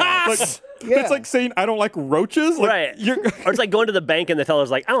like rats. like it's like saying I don't like roaches. Like, right. You're, Or it's like going to the bank and the teller's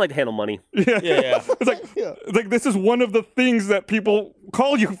like, I don't like to handle money. Yeah. It's like, it's like this is one of the things that people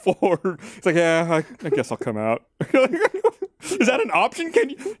call you for. It's like, yeah, I guess I'll come out. Is that an option?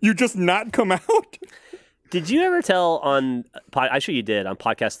 Can you just not come out? Did you ever tell on, I'm sure you did, on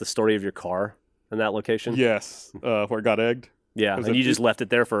podcast the story of your car in that location? Yes, where it got egged. Yeah, and you just left it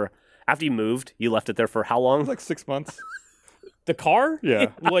there for, after you moved, you left it there for how It long? was like 6 months. The car? Yeah.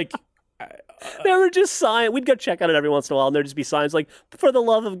 Like, There were just signs. We'd go check on it every once in a while, and there'd just be signs like, for the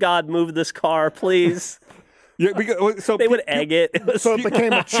love of God, move this car, please. Yeah, so They would egg it. It was- So it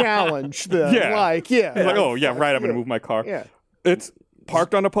became a challenge then. Yeah. Like, yeah. It's like, oh yeah, right. I'm gonna move my car. Yeah. It's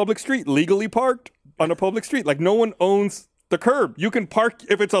parked on a public street, legally parked on a public street. Like no one owns the curb. You can park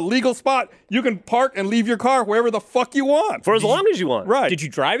if it's a legal spot. You can park and leave your car wherever the fuck you want for as long as you want. Right. did you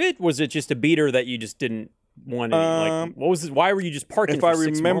drive it? Was it just a beater that you just didn't want to, like, what was it? Why were you just parking If for I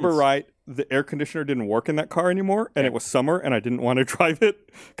 6 remember months? right, the air conditioner didn't work in that car anymore, and it was summer, and I didn't want to drive it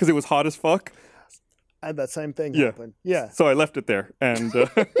because it was hot as fuck. I had that same thing Yeah. happen. Yeah. So I left it there, and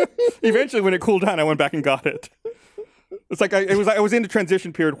eventually, when it cooled down, I went back and got it. It's like I was in the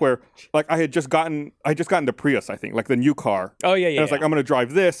transition period where like I just gotten the Prius, I think, like the new car. Oh, yeah, And yeah. I was like, I'm gonna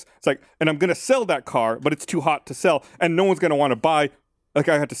drive this. It's like, and I'm gonna sell that car, but it's too hot to sell, and no one's gonna want to buy. Like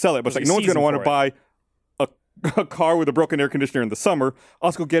I had to sell it, but it's There's like no a one's gonna season want to for buy a car with a broken air conditioner in the summer. I'll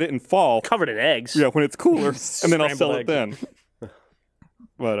just go get it in fall. Covered in eggs. Yeah, when it's cooler, and then I'll sell it Scrambled then.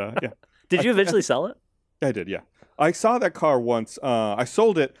 But yeah. Did you eventually sell it? I did, yeah. I saw that car once. I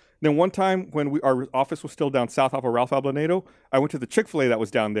sold it. Then one time when our office was still down south off of Ralph Ablanedo, I went to the Chick-fil-A that was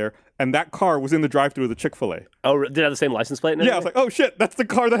down there, and that car was in the drive-thru of the Chick-fil-A. Oh, did it have the same license plate? And Yeah, I was like, oh shit, that's the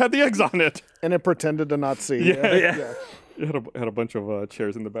car that had the eggs on it. And it pretended to not see. Yeah. Yeah. It had a bunch of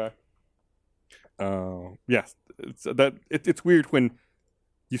chairs in the back. Yes, it's weird when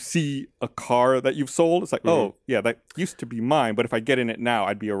you see a car that you've sold. It's like, oh yeah, that used to be mine, but if I get in it now,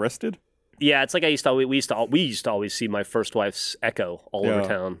 I'd be arrested. Yeah, it's like we used to always see my first wife's Echo all over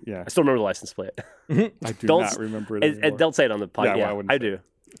town. Yeah. I still remember the license plate. I do Don't not s- remember it and anymore. don't say it on the podcast. Yeah, Yeah, well, I wouldn't I say do.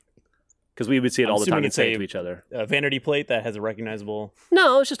 Because we would see it I'm all the time assuming and it's say it a- to each other. A vanity plate that has a recognizable.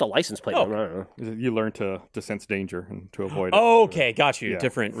 No, it's just a license plate. Oh. I don't know. You learn to sense danger and to avoid it. Oh, okay, got you. Yeah.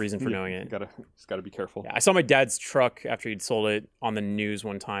 Different reason for knowing You it. just gotta be careful. Yeah, I saw my dad's truck after he'd sold it on the news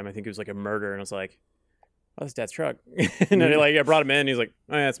one time. I think it was like a murder, and I was like, "Oh, that's Dad's truck." And then I brought him in. And he's like,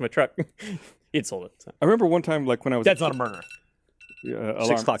 "Oh, yeah, that's my truck." He'd sold it. So. I remember one time, like when I was That's not a murder. alarm,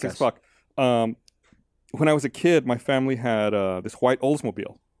 6 o'clock, 6 guys. o'clock. When I was a kid, my family had this white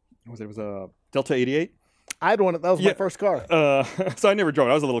Oldsmobile. It was a Delta 88. I had one. That was my first car. So I never drove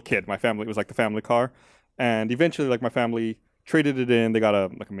it. I was a little kid. My family, it was like the family car. And eventually, like my family traded it in. They got a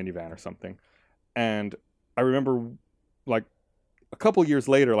minivan or something. And I remember like a couple years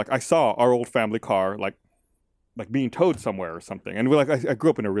later, like I saw our old family car like being towed somewhere or something. And I grew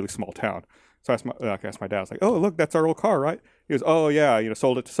up in a really small town. So I asked my dad, I was like, oh, look, that's our old car, right? He goes, oh yeah,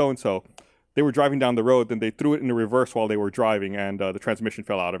 sold it to so-and-so. They were driving down the road, then they threw it into reverse while they were driving, and the transmission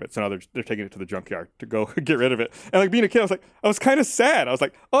fell out of it. So now they're taking it to the junkyard to go get rid of it. And like being a kid, I was kind of sad. I was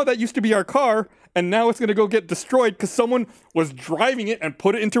like, oh, that used to be our car, and now it's going to go get destroyed because someone was driving it and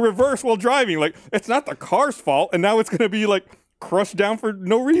put it into reverse while driving. Like, it's not the car's fault, and now it's going to be like crushed down for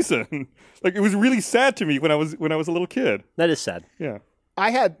no reason. Like, it was really sad to me when I was a little kid. That is sad. Yeah. I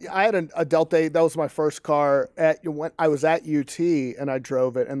had a Delta 8. That was my first car. When I was at UT and I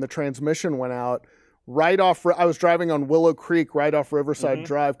drove it, and the transmission went out I was driving on Willow Creek right off Riverside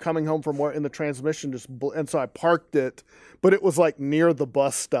Drive, coming home from work, and the transmission and so I parked it, but it was like near the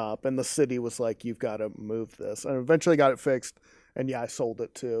bus stop, and the city was like, "You've got to move this," and eventually got it fixed. And yeah, I sold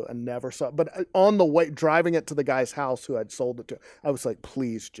it too, and never saw it. But on the way, driving it to the guy's house who I'd sold it to, I was like,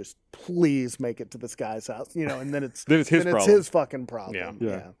 please make it to this guy's house, and then it's his problem. It's his fucking problem.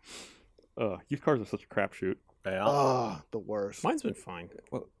 Yeah. Used cars are such a crapshoot. Yeah. Oh, the worst. Mine's been fine.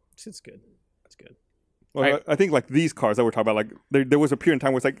 Well, it's good. It's good. Well, I think like these cars that we're talking about, like there was a period in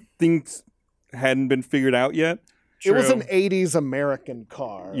time where it's like things hadn't been figured out yet. It was an 80s American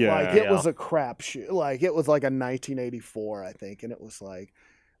car. Yeah. Like, it was a crapshoot. Like, it was like a 1984, I think. And it was like,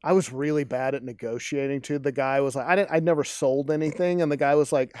 I was really bad at negotiating, too. The guy was like, I'd never sold anything. And the guy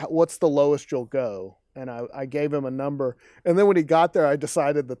was like, what's the lowest you'll go? And I gave him a number. And then when he got there, I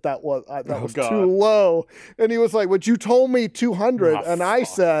decided that was too low. And he was like, but you told me 200. And I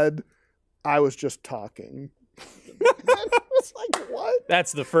said, I was just talking. I was like, what?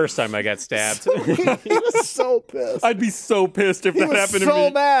 That's the first time I got stabbed. So he was so pissed. I'd be so pissed if that happened to me. He was so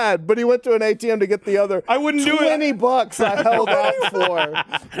mad, but he went to an ATM to get the other. I wouldn't do it. $20 I held out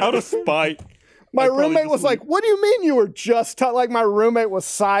for. Out of spite. My roommate was like, what do you mean you were just like my roommate was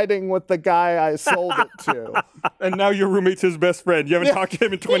siding with the guy I sold it to. And now your roommate's his best friend. You haven't talked to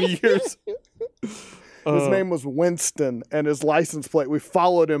him in 20 years. His name was Winston, and his license plate, we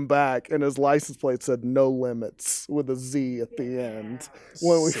followed him back, and his license plate said "No Limits" with a Z at the end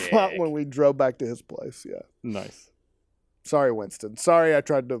when we drove back to his place. Yeah. Nice. Sorry, Winston. Sorry I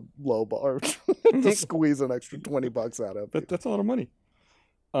tried to lowball or to squeeze an extra $20 out of you. That's a lot of money.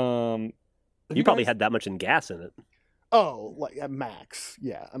 You probably had that much in gas in it. Oh, like at max.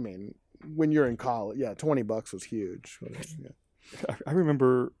 Yeah. I mean, when you're in college, yeah, $20 was huge. Yeah. I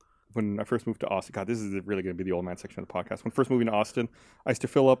remember when I first moved to Austin. God, this is really going to be the old man section of the podcast. When first moving to Austin, I used to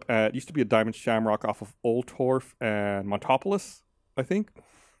fill up at, used to be a Diamond Shamrock off of Old Torf and Montopolis, I think.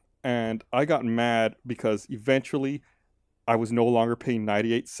 And I got mad because eventually I was no longer paying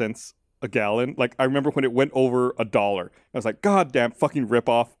 98 cents a gallon. Like, I remember when it went over $1. I was like, God damn, fucking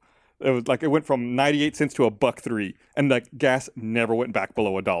ripoff. It was like, it went from 98 cents to $1.03, and like gas never went back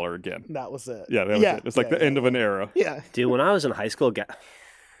below $1 again. That was it. Yeah, that was it. It's like the end of an era. Yeah. Dude, when I was in high school, this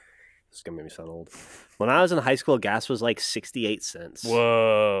is going to make me sound old. When I was in high school, gas was like 68 cents.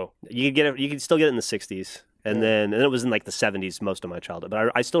 Whoa. You could get it. You could still get it in the 60s. And then it was in like the 70s most of my childhood.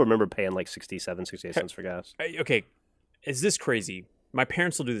 But I still remember paying like 67, 68 cents for gas. Okay, is this crazy? My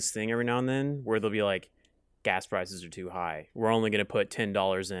parents will do this thing every now and then where they'll be like, gas prices are too high. We're only going to put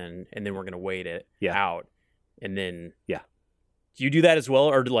 $10 in, and then we're going to wait it out. And then... Yeah. Do you do that as well?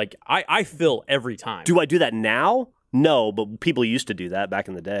 Or like, I fill every time. Do I do that now? No, but people used to do that back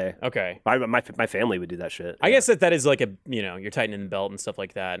in the day. Okay. My family would do that shit. I guess that is like a, you're tightening the belt and stuff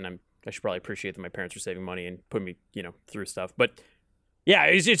like that. And I should probably appreciate that my parents are saving money and putting me, through stuff. But yeah,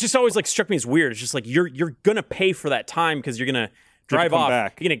 it's just always like struck me as weird. It's just like you're going to pay for that time because you're going to drive off.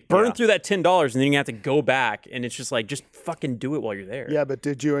 Back. You're going to burn through that $10 and then you're going to have to go back. And it's just like, just fucking do it while you're there. Yeah, but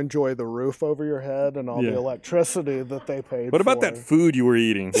did you enjoy the roof over your head and all the electricity that they paid What about that food you were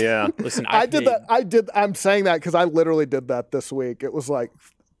eating? Yeah. Listen, I did that. I'm saying that because I literally did that this week. It was like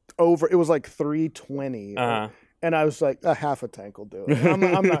it was like $3.20. And I was like, half a tank will do it. I'm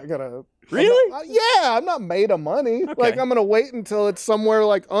not going to. Really? I'm not made of money. Okay. Like, I'm going to wait until it's somewhere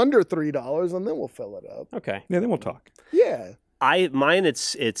like under $3 and then we'll fill it up. Okay. Yeah, then we'll talk. Yeah. Mine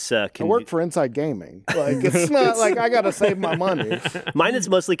I work for Inside Gaming. Like, it's not like I got to save my money. Mine is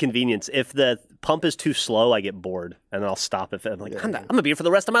mostly convenience. If the pump is too slow, I get bored and I'll stop. If I'm like, I'm gonna be here for the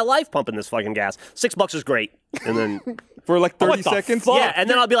rest of my life pumping this fucking gas. $6 is great, and then for like 30 seconds. Yeah, and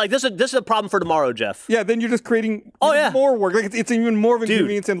then I'll be like, this is a problem for tomorrow, Jeff. Yeah, then you're just creating more work. Like it's even more of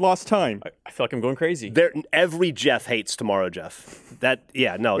inconvenience and lost time. I feel like I'm going crazy. Every Jeff hates tomorrow, Jeff.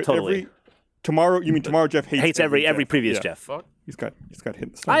 Totally. Tomorrow, you mean tomorrow Jeff hates every previous Jeff. Fuck. He's got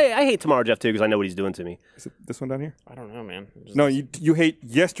hit. I hate tomorrow Jeff too because I know what he's doing to me. Is it this one down here? I don't know, man. No, you hate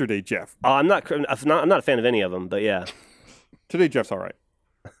yesterday Jeff. I'm not a fan of any of them, but yeah. Today Jeff's all right.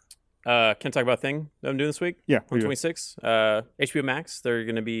 Can I talk about a thing that I'm doing this week? Yeah. 126. HBO Max. They're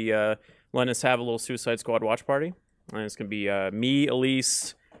going to be letting us have a little Suicide Squad watch party, and it's going to be me,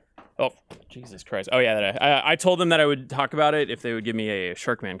 Elise. Oh, Jesus Christ! Oh yeah, I told them that I would talk about it if they would give me a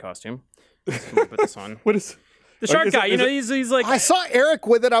Sharkman costume. So I'm gonna put this on. What is? The shark guy, he's like. I saw Eric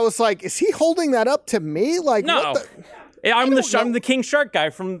with it. I was like, is he holding that up to me? Like, no, I'm the King Shark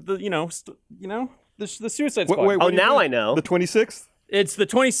guy from the the Suicide Squad. Wait, now I know. The 26th. It's the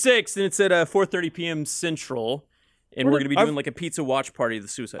 26th, and it's at 4:30 p.m. Central, and we're gonna be doing like a pizza watch party of the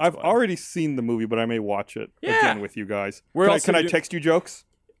Suicide Squad. I've already seen the movie, but I may watch it again with you guys. Can I text you jokes?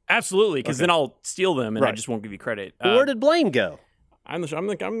 Absolutely, because then I'll steal them and I just won't give you credit. Where did Blaine go? I'm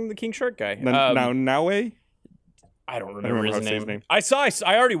the King Shark guy. Naue? I don't remember his name. I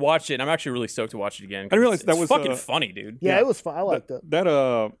already watched it, and I'm actually really stoked to watch it again. I didn't realize that was fucking funny, dude. Yeah, it was fun. I liked it. It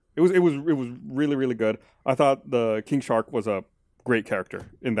was really, really good. I thought the King Shark was a great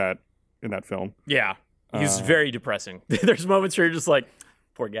character in that film. Yeah, he's very depressing. There's moments where you're just like,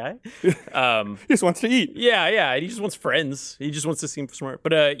 poor guy. He just wants to eat. Yeah, he just wants friends. He just wants to seem smart.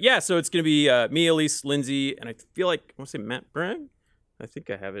 But so it's gonna be me, Elise, Lindsay, and I feel like I want to say Matt Bragg. I think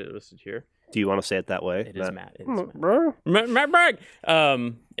I have it listed here. Do you want to say it that way? It is Matt. Matt Bragg.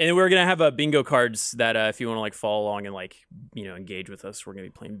 And we're gonna have bingo cards that if you want to like follow along and like engage with us, we're gonna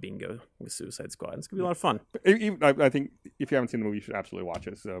be playing bingo with Suicide Squad. It's gonna be a lot of fun. I think if you haven't seen the movie, you should absolutely watch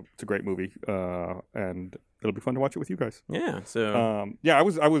it. It's a great movie, and it'll be fun to watch it with you guys. Yeah. So I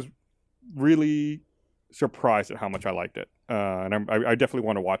was really surprised at how much I liked it, and I definitely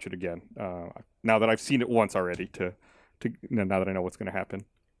want to watch it again now that I've seen it once already. Now that I know what's going to happen.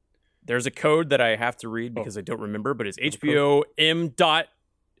 There's a code that I have to read because I don't remember, but it's HBO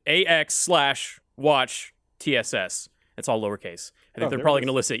M.AX/watch TSS. It's all lowercase. I think they're probably going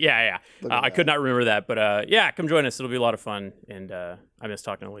to list it. Yeah. I could not remember that, but come join us. It'll be a lot of fun. And I miss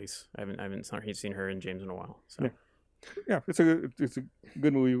talking to Elise. I haven't seen her and James in a while. So yeah, it's a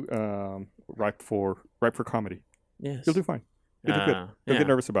good movie, ripe for comedy. Yes, you'll do fine. You'll do good. Don't get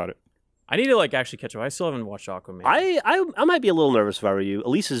nervous about it. I need to actually catch up. I still haven't watched Aquaman. I might be a little nervous if I were you.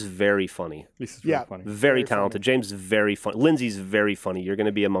 Elise is very funny. Funny. Very talented. Funny. James is very funny. Lindsay's very funny. You're going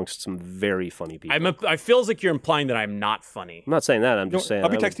to be amongst some very funny people. I feels like you're implying that I'm not funny. I'm not saying that. I'm just saying. I'll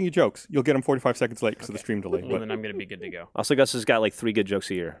be texting you jokes. You'll get them 45 seconds late because of the stream delay. Well, then I'm going to be good to go. Also, Gus has got like 3 good jokes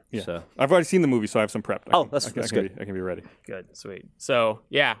a year. Yeah. So. I've already seen the movie, so I have some prep. That's good. I can be ready. Good. Sweet. So,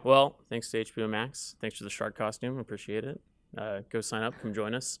 yeah. Well, thanks to HBO Max. Thanks for the shark costume. Appreciate it. Go sign up. Come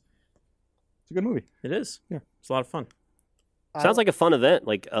join us. It's a good movie. It is. Yeah. It's a lot of fun. Sounds like a fun event.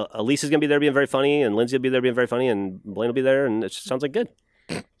 Like Elise is going to be there being very funny, and Lindsay will be there being very funny, and Blaine will be there, and it sounds like good.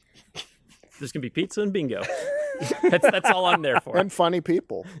 There's going to be pizza and bingo. That's all I'm there for. And funny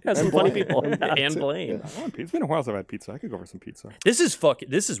people. Yeah, some funny people. And Blaine. Yeah, it's been a while since I've had pizza. I could go for some pizza. This is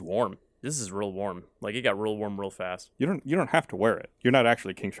warm. This is real warm. Like, it got real warm real fast. You don't have to wear it. You're not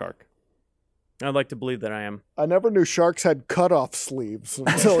actually King Shark. I'd like to believe that I am. I never knew sharks had cutoff sleeves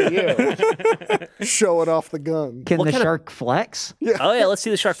until you showing off the gun. Can the shark flex? Yeah. Oh yeah, let's see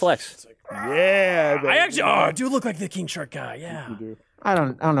the shark flex. Yeah, baby. I do look like the King Shark guy. Yeah. You do. I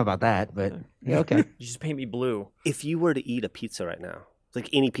don't know about that, but yeah, okay. You just paint me blue. If you were to eat a pizza right now, like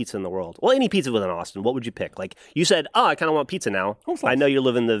any pizza in the world, well, any pizza within Austin, what would you pick? Like you said, I kind of want pizza now. I know you're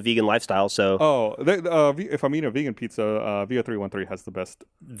living the vegan lifestyle, so. If I'm eating a vegan pizza, Via 313 has the best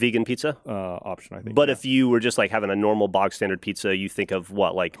vegan pizza option, I think. But if you were just like having a normal bog standard pizza, you think of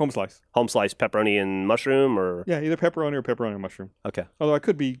what, like home slice, pepperoni and mushroom, or either pepperoni or pepperoni and mushroom. Okay. Although I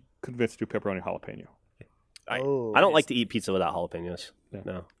could be convinced to do pepperoni jalapeno. I don't like to eat pizza without jalapenos. Yeah.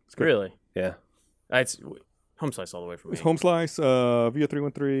 No. It's good. Really? Yeah. It's home slice all the way for me. It's home slice, Via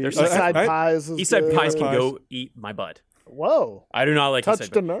 313. There's Eastside Pies. Eastside Pies can go eat my butt. Whoa. I do not like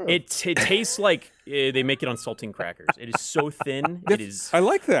Touched a nerve. It tastes like they make it on saltine crackers. It is so thin. It is. I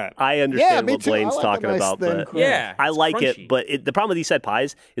like that. I understand me what too. Blaine's I like talking a nice about, thin but crust. Yeah, I like crunchy. it. But the problem with Eastside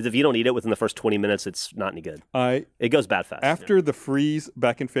Pies is if you don't eat it within the first 20 minutes, it's not any good. It goes bad fast. After the freeze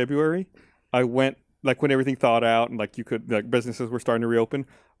back in February, I went, like when everything thawed out and like businesses were starting to reopen,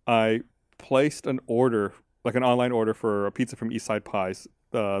 I placed an order, like an online order for a pizza from Eastside Pies,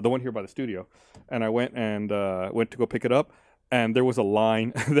 the one here by the studio. And I went to go pick it up, and there was a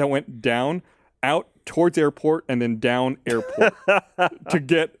line that went down, out towards airport, and then down airport to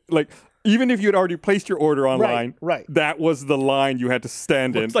get, like, even if you had already placed your order online, right. that was the line you had to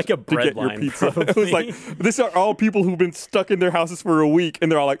stand in like a bread to get line, your pizza. It was like, these are all people who've been stuck in their houses for a week,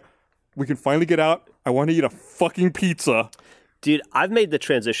 and they're all like, we can finally get out. I want to eat a fucking pizza. Dude, I've made the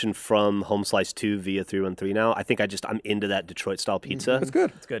transition from home slice to Via 313 now. I think I'm into that Detroit style pizza. It's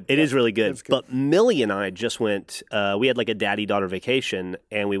good. It's good. It is really good. But Millie and I just went, we had like a daddy-daughter vacation,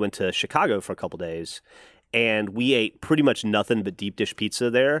 and we went to Chicago for a couple days, and we ate pretty much nothing but deep dish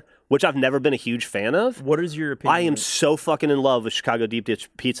pizza there, which I've never been a huge fan of. What is your opinion? I am so fucking in love with Chicago deep dish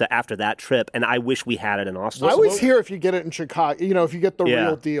pizza after that trip, and I wish we had it in Austin. I always hear if you get it in Chicago, if you get the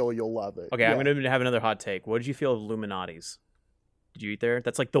real deal, you'll love it. Okay, I'm going to have another hot take. What did you feel of Illuminati's? Did you eat there?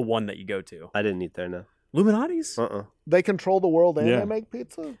 That's like the one that you go to. I didn't eat there, no. Illuminati's? They control the world and they make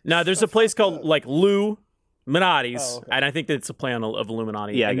pizza? No, there's a place called like Lou Minotti's, and I think that it's a play of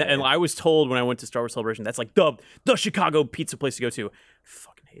Illuminati. Yeah, and I was told when I went to Star Wars Celebration, that's like the Chicago pizza place to go to.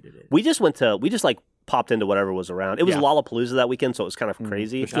 Fucking hated it. We just popped into whatever was around. It was Lollapalooza that weekend, so it was kind of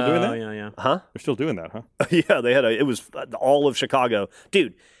crazy. They're still doing that? Yeah. Huh? They're still doing that, huh? Yeah, it was all of Chicago.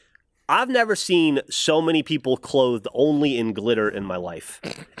 Dude, I've never seen so many people clothed only in glitter in my life.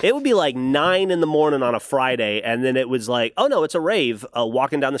 It would be like 9 a.m. on a Friday, and then it was like, oh no, it's a rave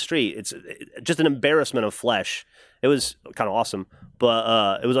walking down the street. It's just an embarrassment of flesh. It was kind of awesome,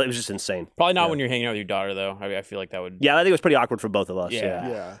 but it was just insane. Probably not when you're hanging out with your daughter, though. I feel like that would. Yeah, I think it was pretty awkward for both of us.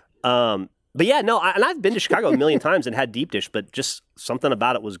 Yeah. But yeah, no, and I've been to Chicago a million times and had deep dish, but just something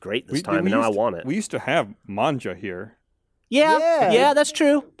about it was great this time, and now I want it. We used to have manja here. Yeah, that's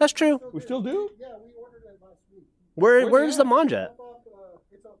true. That's true. We still do? Yeah, we ordered it last week. Where's the manja?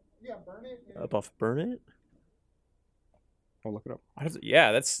 Up off Burnett? I'll look it up.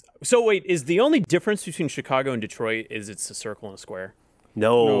 That's... So wait, is the only difference between Chicago and Detroit is it's a circle and a square?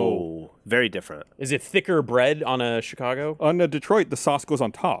 No. Very different. Is it thicker bread on a Chicago? On Detroit, the sauce goes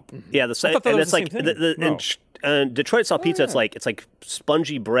on top. Yeah, thought that and was it's the like same thing. and Detroit style pizza. It's like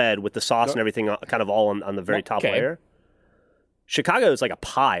spongy bread with the sauce and everything kind of all on the very top layer. Chicago is like a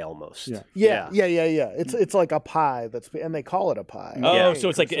pie almost. Yeah. It's like a pie and they call it a pie. Oh, so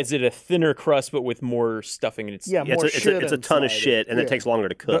it's like, is it a thinner crust but with more stuffing? And more shit it's a ton of inside shit, and it takes longer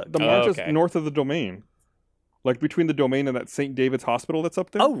to cook. The manja's north of the Domain. Like between the Domain and that St. David's Hospital that's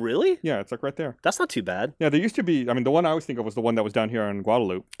up there. Oh, really? Yeah, it's like right there. That's not too bad. Yeah, there used to be, the one I always think of was the one that was down here in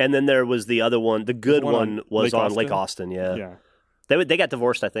Guadalupe. And then there was the other one. The good one was on Lake Austin, Yeah. They got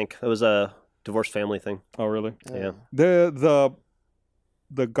divorced, I think. It was a divorced family thing. Oh, really? Yeah.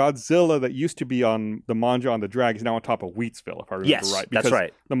 The Godzilla that used to be on the manja on the drag is now on top of Wheatsville, if I remember right. That's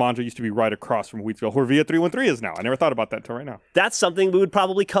right. The manja used to be right across from Wheatsville, where Via 313 is now. I never thought about that until right now. That's something we would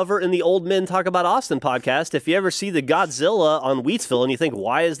probably cover in the Old Men Talk About Austin podcast. If you ever see the Godzilla on Wheatsville and you think,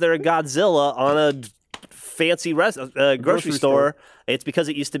 why is there a Godzilla on a fancy grocery store? It's because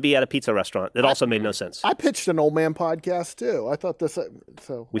it used to be at a pizza restaurant. It also made no sense. I pitched an Old Man podcast too. I thought this.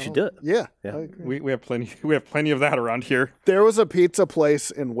 We should do it. Yeah. We have plenty. We have plenty of that around here. There was a pizza place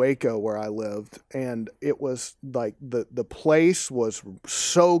in Waco where I lived, and it was like the place was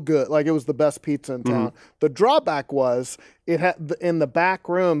so good. Like it was the best pizza in town. The drawback was it had in the back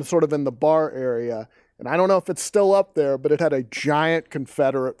room, sort of in the bar area, and I don't know if it's still up there, but it had a giant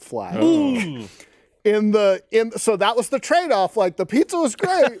Confederate flag. Oh. So that was the trade-off. Like the pizza was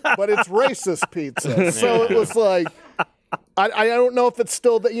great, but it's racist pizza. So it was like, I don't know if it's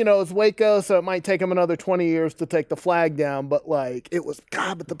still that, it's Waco, so it might take them another 20 years to take the flag down. But like it was,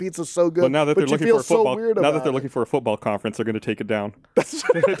 God, but the pizza's so good. But now that they're looking for a football, they're looking for a football conference, they're going to take it down. to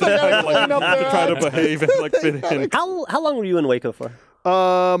try to behave and like fit in. How long were you in Waco for?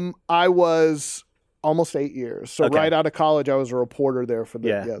 I was almost 8 years. So right out of college, I was a reporter there for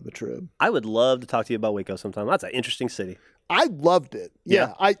the Trib. I would love to talk to you about Waco sometime. That's an interesting city. I loved it.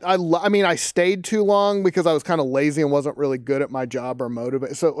 Yeah. I stayed too long because I was kind of lazy and wasn't really good at my job or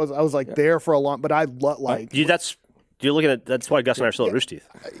motivated. So I was there for a long, but I that's why Gus and I are still at Rooster Teeth.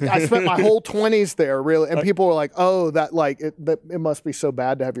 I spent my whole 20s there, really, and people were like, "Oh, it must be so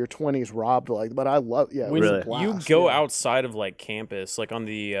bad to have your 20s robbed." But I love, it was a blast. You go outside of like campus, like on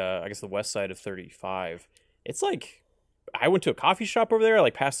the the west side of 35. It's like I went to a coffee shop over there.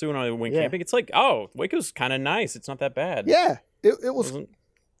 I passed through when I went camping. It's like, oh, Waco's kind of nice. It's not that bad. Yeah, it was.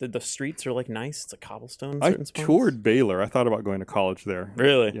 The streets are nice. It's a cobblestone. I toured Baylor. I thought about going to college there.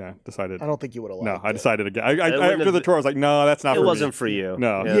 Really? Yeah. Decided. I don't think you would have liked it. No, I decided again. After the tour, I was like, no, that's not for me. It wasn't for you.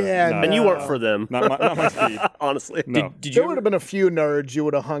 No. Yeah. And you weren't for them. Not my speed. Honestly. No. There would have been a few nerds you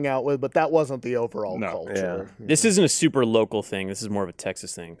would have hung out with, but that wasn't the overall culture. Yeah. This isn't a super local thing. This is more of a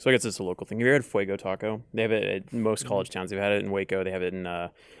Texas thing. So I guess it's a local thing. Have you ever had Fuego Taco? They have it at most college towns. They've had it in Waco. They have it in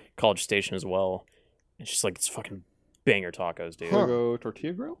College Station as well. It's just it's fucking banger tacos, dude. Fuego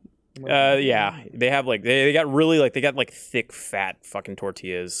Tortilla Grill? Yeah, they have they got really they got thick fat fucking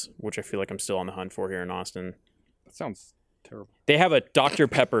tortillas, which I feel like I'm still on the hunt for here in Austin. That sounds terrible. They have a Dr.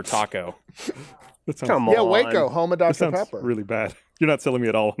 Pepper taco. Come on. Yeah, Waco, home of Dr. Pepper. Really bad. You're not selling me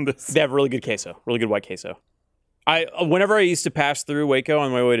at all on this. They have really good queso, really good white queso. Whenever I used to pass through Waco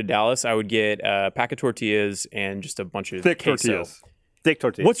on my way to Dallas, I would get a pack of tortillas and just a bunch of thick queso. tortillas. Thick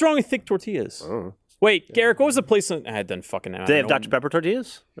tortillas. What's wrong with thick tortillas? Oh. Wait, Garrick, what was the place? I didn't fucking know. Do they have Dr. Pepper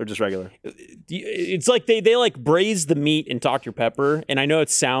tortillas or just regular? It's like they braise the meat in Dr. Pepper, and I know it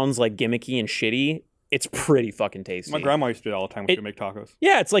sounds gimmicky and shitty. It's pretty fucking tasty. My grandma used to do it all the time when she would make tacos.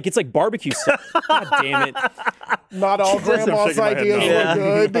 Yeah, it's like barbecue stuff. God damn it! Not all grandma's ideas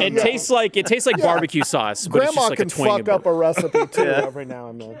were good. It tastes like barbecue sauce, but Grandma it's just can fuck up a recipe too every now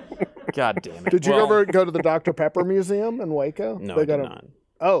and then. God damn it! Did you ever go to the Dr. Pepper Museum in Waco? No, I did not.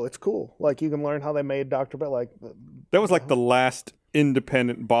 Oh, it's cool. You can learn how they made Dr. Pepper. That was the last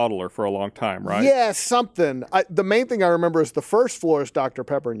independent bottler for a long time, right? Yeah, something. The main thing I remember is the first floor is Dr.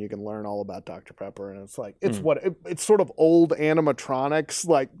 Pepper, and you can learn all about Dr. Pepper. And it's like it's sort of old animatronics,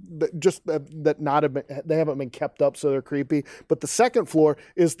 like they haven't been kept up, so they're creepy. But the second floor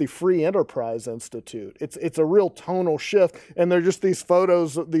is the Free Enterprise Institute. It's a real tonal shift, and they're just these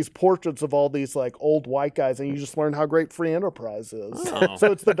photos, these portraits of all these like old white guys, and you just learn how great Free Enterprise is. Oh.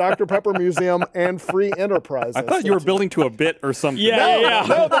 So it's the Dr. Pepper Museum and Free Enterprise. I thought you were building to a bit or something.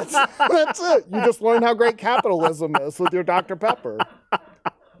 No, that's it. You just learn how great capitalism is with your Dr. Pepper.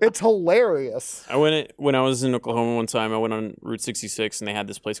 It's hilarious. When I was in Oklahoma one time, I went on Route 66 and they had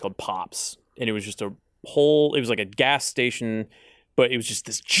this place called Pops. And it was just it was like a gas station, but it was just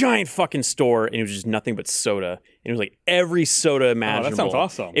this giant fucking store and it was just nothing but soda. And it was like every soda imaginable. Oh, that sounds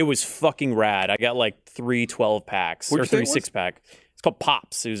awesome. It was fucking rad. I got like 3 12-packs or 3 6-pack. It's called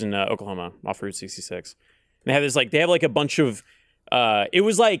Pops. It was in Oklahoma off Route 66. And they have like a bunch of it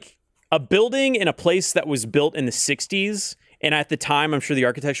was like a building in a place that was built in the 60s. And at the time, I'm sure the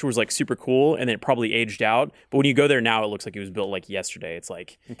architecture was like super cool and then it probably aged out. But when you go there now, it looks like it was built like yesterday. It's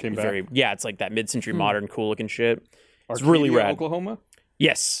like it's like that mid-century modern cool looking shit. It's really rad. Oklahoma?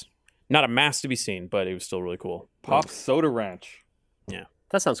 Yes. Not a mass to be seen, but it was still really cool. Pop's Soda Ranch. Yeah.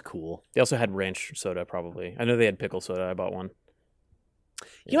 That sounds cool. They also had ranch soda probably. I know they had pickle soda. I bought one.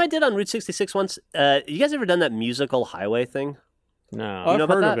 You know, I did on Route 66 once. You guys ever done that musical highway thing? No. I've know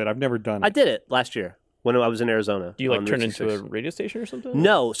about heard that? of it. I've never done it. I did it last year when I was in Arizona. Do you like on turn Route into 66. a radio station or something?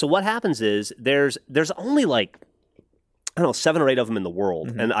 No. So what happens is there's only like, I don't know, 7 or 8 of them in the world.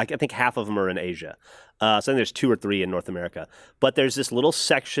 And I think half of them are in Asia. So I think there's 2 or 3 in North America. But there's this little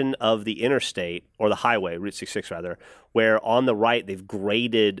section of the interstate, or the highway, Route 66 rather, where on the right they've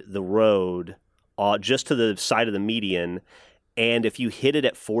graded the road just to the side of the median. And if you hit it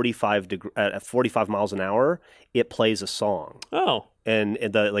at 45 miles an hour, it plays a song. Oh. And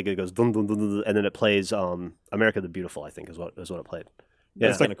it goes dun, dun, dun, dun, and then it plays America the Beautiful, I think is what it played. Yeah,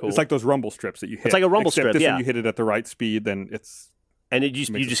 it's like cool. It's like those rumble strips that you hit. It's like a rumble Except strip, this yeah. when you hit it at the right speed, then it's And you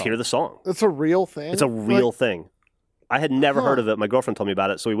makes just a hear song. the song. It's a real thing. It's a real thing. I had never heard of it. My girlfriend told me about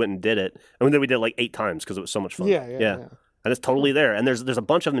it, so we went and did it. And then we did it like 8 times because it was so much fun. Yeah. And it's totally there. And there's a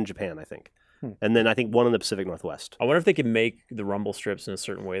bunch of them in Japan, I think. And then I think one in the Pacific Northwest. I wonder if they could make the rumble strips in a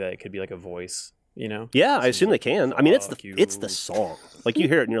certain way that it could be like a voice, you know? Yeah, I assume they can. I mean, it's Fuck you. it's the song. Like you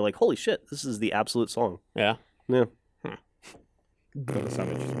hear it and you're like, holy shit, this is the absolute song. Yeah. Yeah. that does sound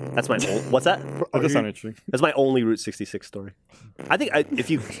interesting. That's my what's that? That does sound interesting. That's my only Route 66 story. I think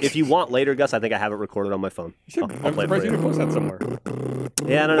if you want later, Gus, I think I have it recorded on my phone. I'll I'm play it surprised for you didn't post that somewhere.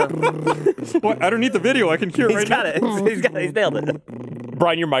 Yeah, I don't know. What? I don't need the video. I can hear it He's right got now. it. He's nailed it.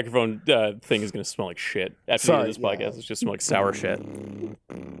 Brian, your microphone thing is going to smell like shit after the end of this Sorry, podcast. It's just smell like sour shit.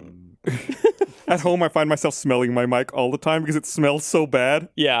 At home, I find myself smelling my mic all the time because it smells so bad.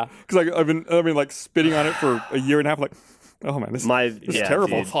 Yeah. Because I've been like spitting on it for a year and a half. Like, oh man, this is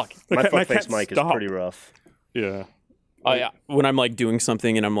terrible. Dude. Fuck. My I fuck face can't mic is stop. pretty rough. Yeah. Yeah. When I'm like doing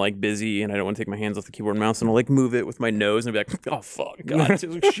something and I'm like busy and I don't want to take my hands off the keyboard and mouse and I'll like move it with my nose and I'll be like, oh fuck, God, it tastes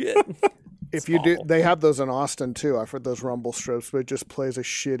like shit. If you do, they have those in Austin too. I've heard those rumble strips, but it just plays a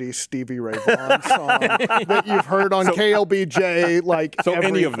shitty Stevie Ray Vaughan song that you've heard on KLBJ. Like So every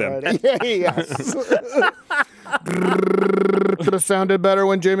any of them. Friday. Yes. Could have sounded better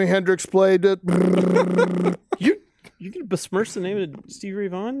when Jimi Hendrix played it. You can besmirch the name of Stevie Ray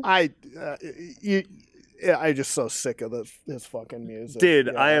Vaughan? I'm just so sick of his fucking music.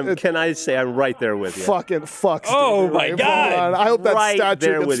 Dude, Yeah. I am. Can I say I'm right there with you? Fucking fuck. Oh Stevie my Ray God. Vaughan. I hope that Right statue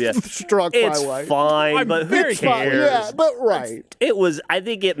there with gets you. struck It's by light. fine, I'm but who very cares? Yeah, but right. It was. I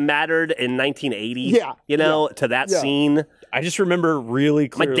think it mattered in 1980. Yeah, you know, to that yeah. scene. I just remember really My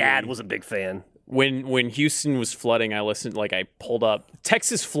clearly. dad was a big fan. When Houston was flooding, I listened, like I pulled up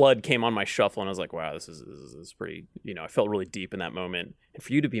Texas Flood came on my shuffle and I was like, wow, this is pretty, you know, I felt really deep in that moment. And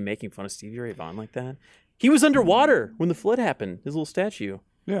for you to be making fun of Stevie Ray Vaughan like that, he was underwater when the flood happened, his little statue.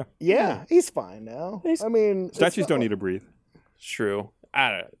 Yeah. Yeah, he's fine now. I mean, it's Statues not don't like- need to breathe. It's true. I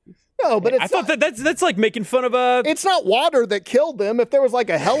don't No, but it's I thought not, that's like making fun of a. it's not water that killed him. If there was like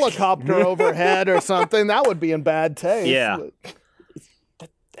a helicopter overhead or something, that would be in bad taste. Yeah.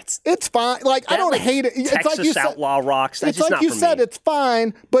 It's fine. Like I That, don't like, hate it. It's Texas like you said. Outlaw Rocks. That's It's just like not you for said. me. It's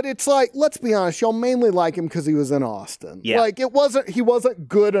fine, but it's like let's be honest. Y'all mainly like him because he was in Austin. Yeah. Like it wasn't. He wasn't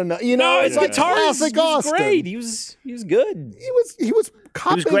good enough. You know, No, it's his like guitar was classic Austin. great. He was good. He was. He was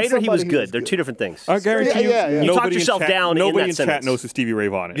great or he was somebody good. They're two different things. I guarantee Yeah, you, yeah. You nobody talked yourself in chat, down in Nobody that in chat sentence. knows who Stevie Ray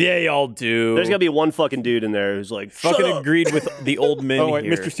Vaughan is. Yeah, y'all do. There's gonna be one fucking dude in there who's like, fucking "Shut up." agreed with the old men Oh wait,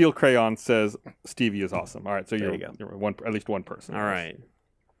 here. Mr. Steel Crayon says Stevie is awesome. All right, so you're, you go. you're at least one person. All right.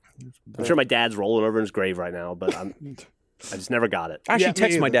 I'm sure my dad's rolling over in his grave right now, but I'm I just never got it. I actually Yeah, me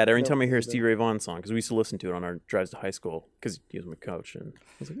text my either. dad every No, time I me hear a either. Stevie Ray Vaughan song because we used to listen to it on our drives to high school because he was my coach. And I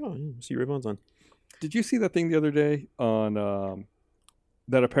was like, oh, yeah, Stevie Ray Vaughan's on. Did you see that thing the other day on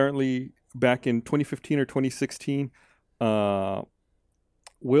that apparently back in 2015 or 2016,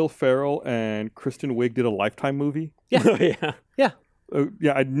 Will Ferrell and Kristen Wiig did a Lifetime movie? Yeah.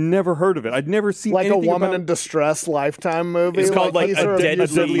 Yeah, I'd never heard of it. I'd never seen Like a anything woman about in distress Lifetime movie. It's called like these a are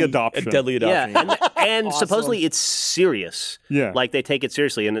deadly adoption. A deadly adoption. Yeah, and Awesome. supposedly it's serious. Yeah. Like they take it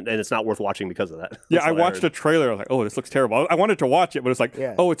seriously, and it's not worth watching because of that. Yeah, That's I what watched heard. a trailer. I was like, oh, this looks terrible. I wanted to watch it, but it's like,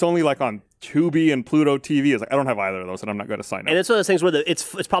 Yeah. oh, it's only like on Tubi and Pluto TV. It's like, I don't have either of those, and I'm not going to sign up. And it's one of those things where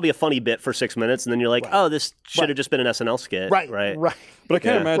it's probably a funny bit for 6 minutes, and then you're like, oh, this should have just been an SNL skit. Right. Right. But I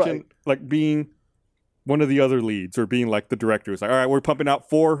can't Yeah. imagine Right. like being one of the other leads or being like the director who's like, all right, we're pumping out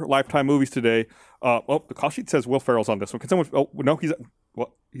 4 Lifetime movies today. Oh, the call sheet says Will Ferrell's on this one. Can someone? Oh no,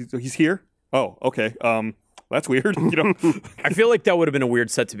 he's here. Oh, okay. That's weird. You know. I feel like that would have been a weird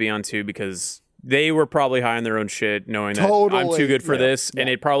set to be on too because they were probably high on their own shit, knowing that I'm Totally. too good for Yeah. this, and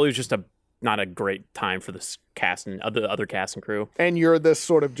it probably was just not a great time for this cast and other cast and crew. And you're this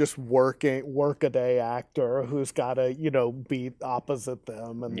sort of just workaday actor who's got to, be opposite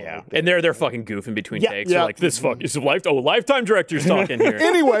them. And Yeah, like- and they're fucking goofing between Yeah, takes. yeah. They're like, this fuck is Lifetime director's talking here.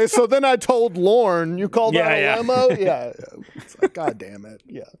 Anyway, so then I told Lorne, you call that Yeah, a limo? Yeah. It's like, God damn it.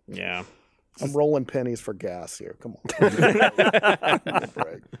 Yeah. Yeah. I'm rolling pennies for gas here. Come on.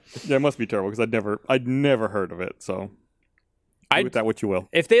 Break. Yeah, it must be terrible because I'd never heard of it. So do with that what you will.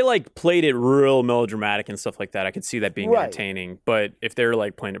 If they like played it real melodramatic and stuff like that, I could see that being Right. entertaining. But if they're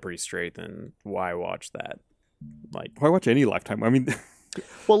like playing it pretty straight, then why watch that? Like, Why watch any Lifetime? I mean,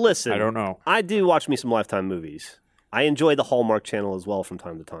 Well, listen. I don't know. I do watch me some Lifetime movies. I enjoy the Hallmark Channel as well from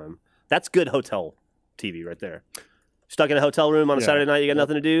time to time. That's good hotel TV right there. Stuck in a hotel room on a Yeah. Saturday night, you got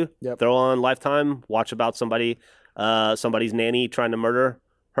nothing to do. Yep. Throw on Lifetime, watch about somebody's nanny trying to murder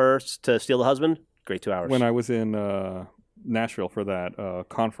her to steal the husband. Great 2 hours. When I was in Nashville for that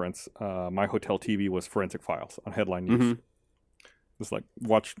conference, my hotel TV was Forensic Files on Headline News. Mm-hmm. Just like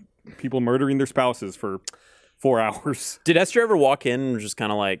watch people murdering their spouses for 4 hours. did Esther ever walk in and just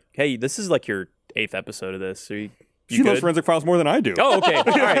kind of like, hey, this is like your 8th episode of this? Are you She loves good? Forensic Files more than I do. Oh, okay. All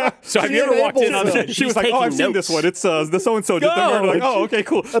right. So have She you ever walked in on enables that? them. She was like, "Oh, I've seen this one. It's the so and so did the murder." Like, "Oh, okay,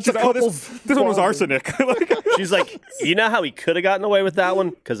 cool." That's She's a like, "Oh, this couple's one was bonding. arsenic." Like, She's like, you know how he could have gotten away with that one?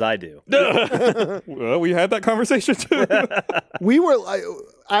 Because I do. well, we had that conversation too. We were,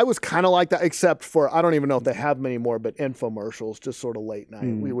 I was kind of like that, except for, I don't even know if they have them anymore, but infomercials, just sort of late night.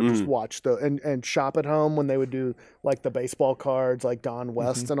 We would just watch and shop at home when they would do like the baseball cards, like Don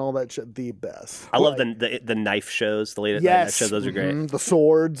West and all that shit. The best. I love the knife shows, the late at night Yes. shows. Those are great. The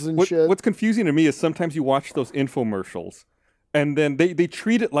swords and shit. What's confusing to me is sometimes you watch those infomercials, and then they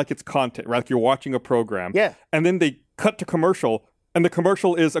treat it like it's content, right? Like you're watching a program. Yeah. And then they cut to commercial, and the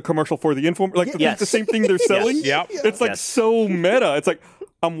commercial is a commercial for the info. Like Yes. the same thing they're selling. Yep. It's like Yes. so meta. It's like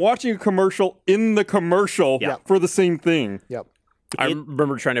I'm watching a commercial in the commercial Yeah. for the same thing. Yep. I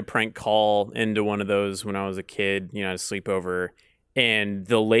remember trying to prank call into one of those when I was a kid, at a sleepover. And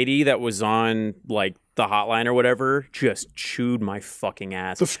the lady that was on like the hotline or whatever just chewed my fucking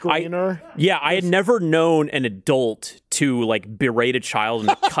ass. The screener. I had never known an adult to like berate a child and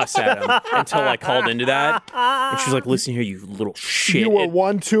to cuss at him until I called into that. And she was like, "Listen here, you little shit. You were It-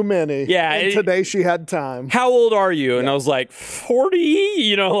 one too many. Yeah, And it- today she had time. how old are you?" And I was like,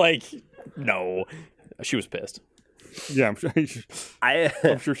 40, like, no. She was pissed. Yeah, I'm sure.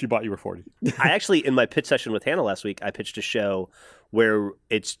 I'm sure she bought you were 40. I actually, in my pitch session with Hannah last week, I pitched a show where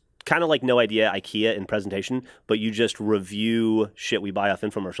it's kind of like No Idea IKEA in presentation, but you just review shit we buy off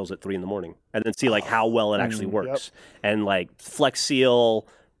infomercials at 3 a.m. and then see like how well it actually works. And like Flex Seal,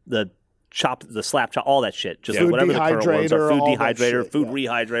 the slap chop, all that shit. Just Food like whatever the current ones are. dehydrator, Food all that dehydrator, shit, food yeah.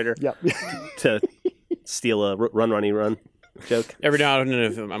 rehydrator Yep. to steal a run joke. Every now and then,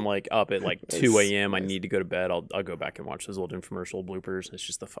 if I'm like up at like 2 a.m., I need to go to bed. I'll go back and watch those old infomercial bloopers. It's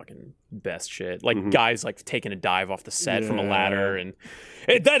just the fucking best shit. Like guys like taking a dive off the set from a ladder, and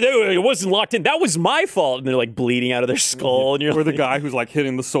it wasn't locked in. That was my fault. And they're like bleeding out of their skull, and you're Or the like, guy who's like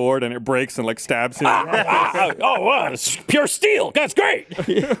hitting the sword and it breaks and like stabs him. it's pure steel. That's great.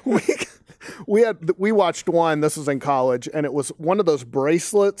 We watched one. This was in college, and it was one of those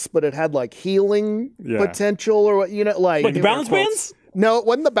bracelets, but it had like healing Yeah. potential, or what like Like the balance bands? No, it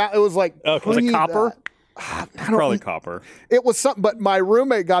wasn't the it was like Was it copper? Probably copper. It was something, but my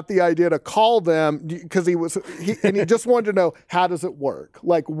roommate got the idea to call them because he just wanted to know, how does it work?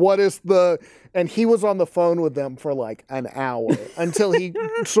 Like, what is and he was on the phone with them for like an hour until he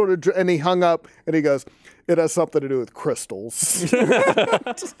and he hung up and he goes, "It has something to do with crystals."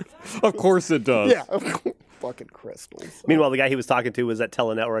 Of course it does. Yeah. fucking crystals. Meanwhile, the guy he was talking to was at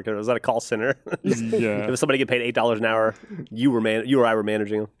Telenetwork, and it was at a call center. Yeah. It was somebody get paid $8 an hour. You or I were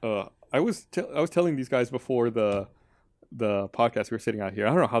managing him. I was telling these guys before the podcast we were sitting out here. I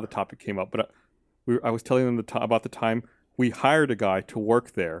don't know how the topic came up, but I was telling them about the time we hired a guy to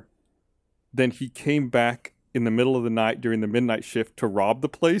work there. Then he came back in the middle of the night during the midnight shift to rob the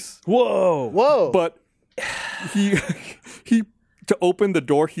place. Whoa! But he to open the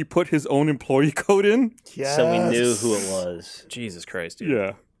door, he put his own employee code in. Yes. So we knew who it was. Jesus Christ, dude.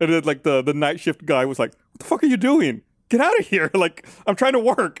 Yeah, and then like the night shift guy was like, "What the fuck are you doing? Get out of here!" Like, I'm trying to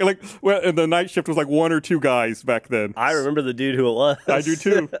work. Like, well, and the night shift was like 1 or 2 guys back then. I remember the dude who it was. I do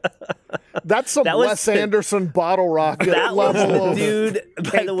too. That's some That was Wes the- Anderson bottle rocket That was level the of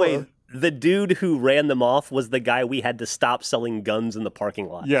dude. By the way, paper. the dude who ran them off was the guy we had to stop selling guns in the parking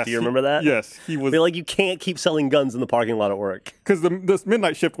lot. Yes, Do you remember that? Yes, he was. They're like, you can't keep selling guns in the parking lot at work. Because this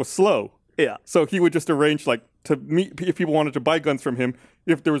midnight shift was slow. Yeah. So he would just arrange like to meet if people wanted to buy guns from him.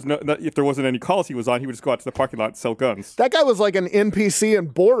 If there wasn't any calls he was on, he would just go out to the parking lot and sell guns. That guy was like an NPC in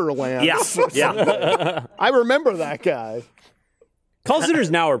Borderlands. Yeah. Yeah. I remember that guy. Call centers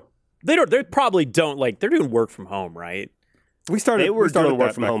now are they probably don't like they're doing work from home, right? We started. They were we started doing work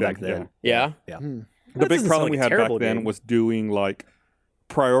that from home back yeah. then. Yeah. Yeah. The That big doesn't problem sound we like a had back terrible then game. was doing like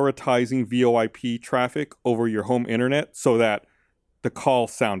prioritizing VoIP traffic over your home internet so that the call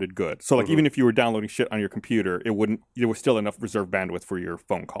sounded good. So like even if you were downloading shit on your computer, there was still enough reserved bandwidth for your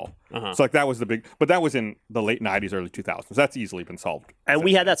phone call. Uh-huh. So like that was the big, but that was in the late 90s, early 2000s. That's easily been solved. And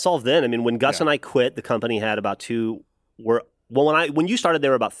we had that solved then. I mean, when Gus and I quit, the company had about when you started, they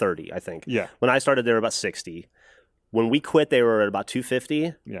were about 30, I think. Yeah. When I started, they were about 60. When we quit, they were at about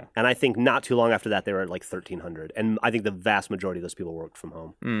 250. Yeah. And I think not too long after that, they were at like 1,300. And I think the vast majority of those people worked from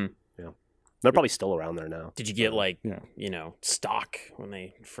home. Mm. Yeah. They're probably still around there now. Did you get like Yeah. stock when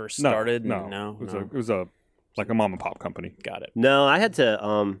they first started? No. It was a like a mom and pop company. Got it. No, I had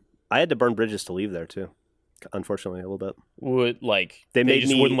to burn bridges to leave there too. Unfortunately, a little bit. Would like They they made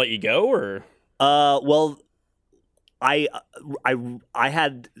just me- wouldn't let you go, or Well, I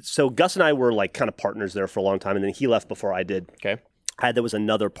had so Gus and I were like kind of partners there for a long time, and then he left before I did. okay. There was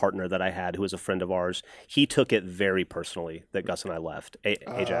another partner that I had who was a friend of ours. He took it very personally that Gus and I left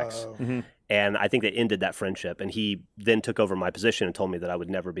Ajax, and I think they ended that friendship. And he then took over my position and told me that I would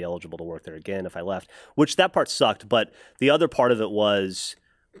never be eligible to work there again if I left. Which that part sucked, but the other part of it was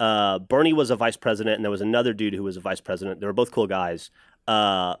Bernie was a vice president, and there was another dude who was a vice president. They were both cool guys,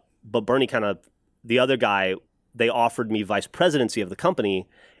 but Bernie the other guy. They offered me vice presidency of the company,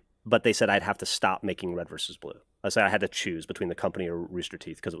 but they said I'd have to stop making Red versus Blue. I said I had to choose between the company or Rooster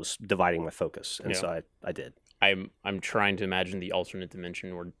Teeth because it was dividing my focus, and so I did. I'm trying to imagine the alternate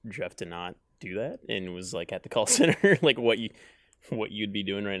dimension where Jeff did not do that and was like at the call center, like what you'd be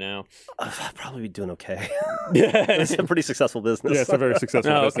doing right now. I'd probably be doing okay. Yeah. It's a pretty successful business. Yeah, it's a very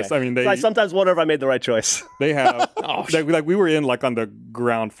successful Oh, business. okay. I mean, I sometimes wonder if I made the right choice. they have Oh, like we were in like on the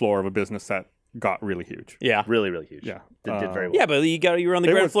ground floor of a business that got really huge. Yeah. Really, really huge. Yeah. Did very well. Yeah, but you were on the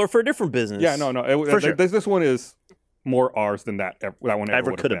They ground were- floor for a different business. Yeah, no. For sure. This one is more ours than that one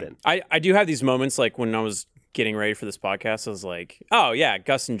ever would could have have been. been. I do have these moments like when I was getting ready for this podcast, I was like, oh yeah,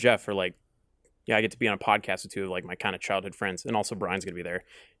 Gus and Jeff are like, yeah, I get to be on a podcast with two of like my kind of childhood friends, and also Brian's gonna be there,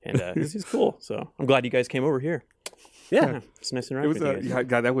 and this is cool. So I'm glad you guys came over here. Yeah. It's nice to It interact was with you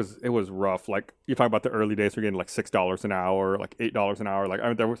guys. it was rough. Like you talk about the early days, we're getting like $6 an hour, like $8 an hour. Like I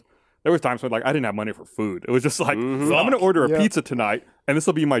mean, there was times when like I didn't have money for food. It was just like I'm gonna order a pizza tonight, and this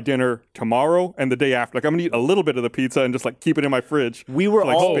will be my dinner tomorrow and the day after. Like I'm gonna eat a little bit of the pizza and just like keep it in my fridge. We were to,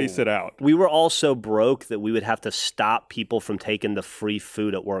 like all space it out. We were all so broke that we would have to stop people from taking the free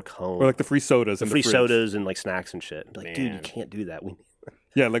food at work home. Or like the free sodas. in free the fridge. sodas and like snacks and shit. Like, dude, you Man. can't do that.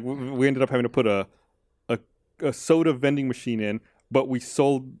 Yeah, like we ended up having to put a soda vending machine in, but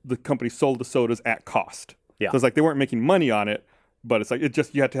the company sold the sodas at cost. Yeah. So it's like they weren't making money on it, but it's like it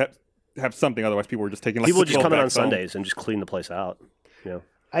just you had to have something, otherwise people were just taking like People would just come in on 12 bags home. Sundays and just clean the place out. You know?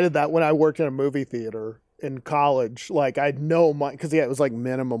 I did that when I worked in a movie theater in college. Like I had no money because it was like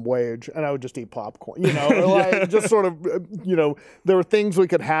minimum wage, and I would just eat popcorn. You know, or, like just sort of there were things we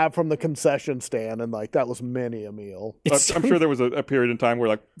could have from the concession stand, and like that was many a meal. I'm sure there was a period in time where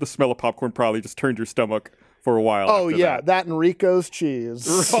like the smell of popcorn probably just turned your stomach for a while. Oh after yeah, that and Rico's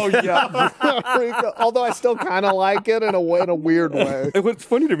cheese. Oh yeah. Rico, although I still kind of like it in a weird way. And what's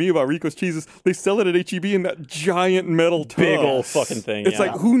funny to me about Rico's cheese is they sell it at HEB in that giant metal tub. Big old fucking thing. It's like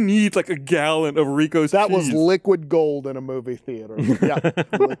who needs like a gallon of Rico's That cheese? was liquid gold in a movie theater. Yeah,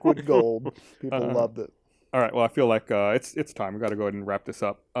 liquid gold. People loved it. All right. Well, I feel like it's time. We got to go ahead and wrap this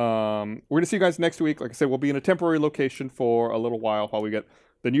up. We're gonna see you guys next week. Like I said, we'll be in a temporary location for a little while we get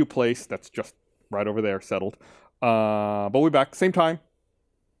the new place that's just right over there, settled. But we'll be back same time.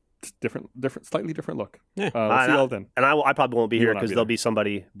 Different, slightly different look. Yeah. We'll see you all then. And I probably won't be You here will not because be there'll there. be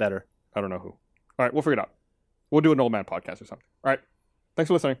somebody better. I don't know who. All right, we'll figure it out. We'll do an old man podcast or something. All right. Thanks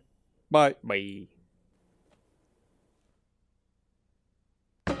for listening. Bye. Bye.